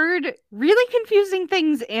heard really confusing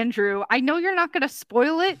things, Andrew. I know you're not going to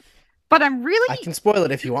spoil it, but I can spoil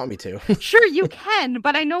it if you want me to. Sure, you can,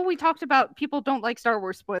 but I know we talked about people don't like Star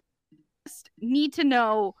Wars spoilers. Just need to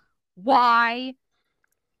know why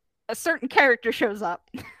a certain character shows up.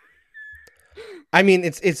 I mean,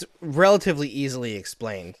 it's relatively easily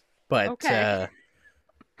explained, but okay.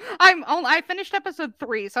 I finished episode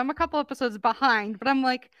 3, so I'm a couple episodes behind, but I'm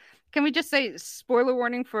like, can we just say spoiler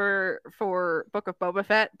warning for Book of Boba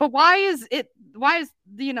Fett? But why is it's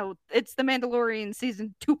The Mandalorian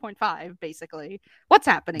season 2.5 basically? What's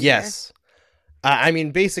happening? Yes. I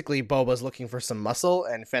mean, basically Boba's looking for some muscle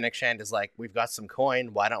and Fennec Shand is like, we've got some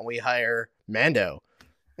coin, why don't we hire Mando?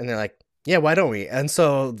 And they're like, yeah, why don't we? And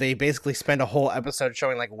so they basically spend a whole episode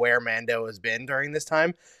showing like where Mando has been during this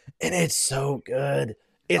time, and it's so good.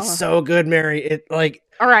 It's so good, Mary. It like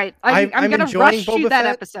all right. I'm gonna rush Boba to that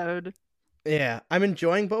Fett. episode. Yeah, I'm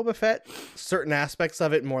enjoying Boba Fett. Certain aspects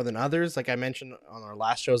of it more than others. Like I mentioned on our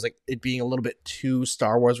last shows, like it being a little bit too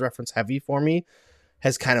Star Wars reference heavy for me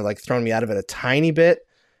has kind of like thrown me out of it a tiny bit.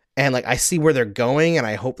 And like I see where they're going, and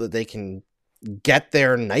I hope that they can get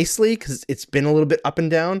there nicely because it's been a little bit up and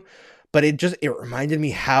down. But it reminded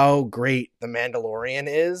me how great The Mandalorian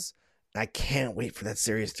is. I can't wait for that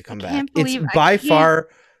series to come back. It's by far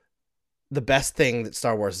the best thing that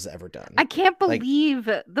Star Wars has ever done. I can't believe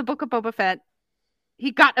the Book of Boba Fett,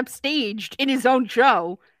 he got upstaged in his own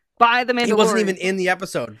show by the Mandalorian. He wasn't even in the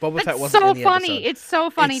episode. Boba Fett wasn't in the episode. It's so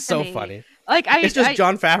funny. It's so funny. Like it's just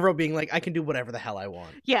Jon Favreau being like, I can do whatever the hell I want.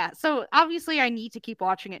 Yeah, so obviously I need to keep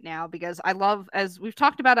watching it now because I love, as we've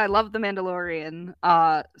talked about, I love The Mandalorian.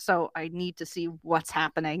 So I need to see what's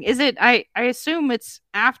happening. Is it? I assume it's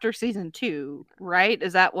after season 2, right?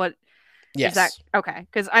 Is that what Yes. Is that okay?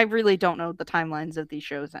 Because I really don't know the timelines of these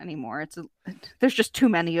shows anymore. There's just too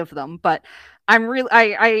many of them. But I'm really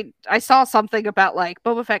I saw something about like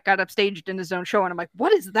Boba Fett got upstaged in his own show, and I'm like,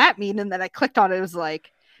 what does that mean? And then I clicked on it. It was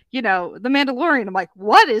like, The Mandalorian. I'm like,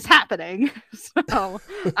 what is happening? So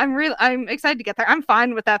I'm excited to get there. I'm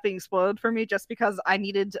fine with that being spoiled for me, just because I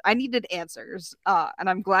needed answers. And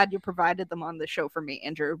I'm glad you provided them on the show for me,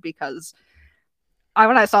 Andrew, because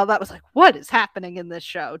when I saw that, was like, what is happening in this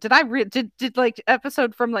show? Did I did like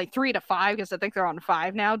episode from like 3 to 5, because I think they're on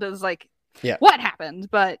 5 now, does like what happened?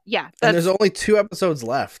 But yeah, and there's only 2 episodes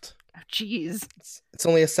left. Jeez, it's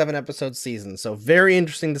only a 7-episode season, so very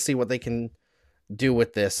interesting to see what they can do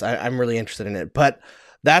with this. I'm really interested in it. But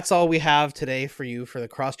that's all we have today for you for the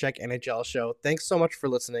Crosscheck NHL show. Thanks so much for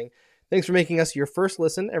listening. Thanks for making us your first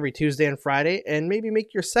listen every Tuesday and Friday, and maybe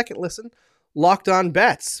make your second listen Locked On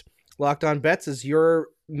Bets. Locked On Bets is your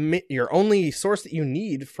only source that you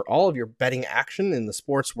need for all of your betting action in the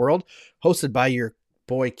sports world, hosted by your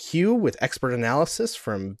boy Q with expert analysis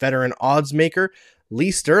from veteran odds maker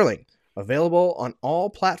Lee Sterling. Available on all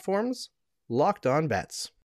platforms. Locked On Bets.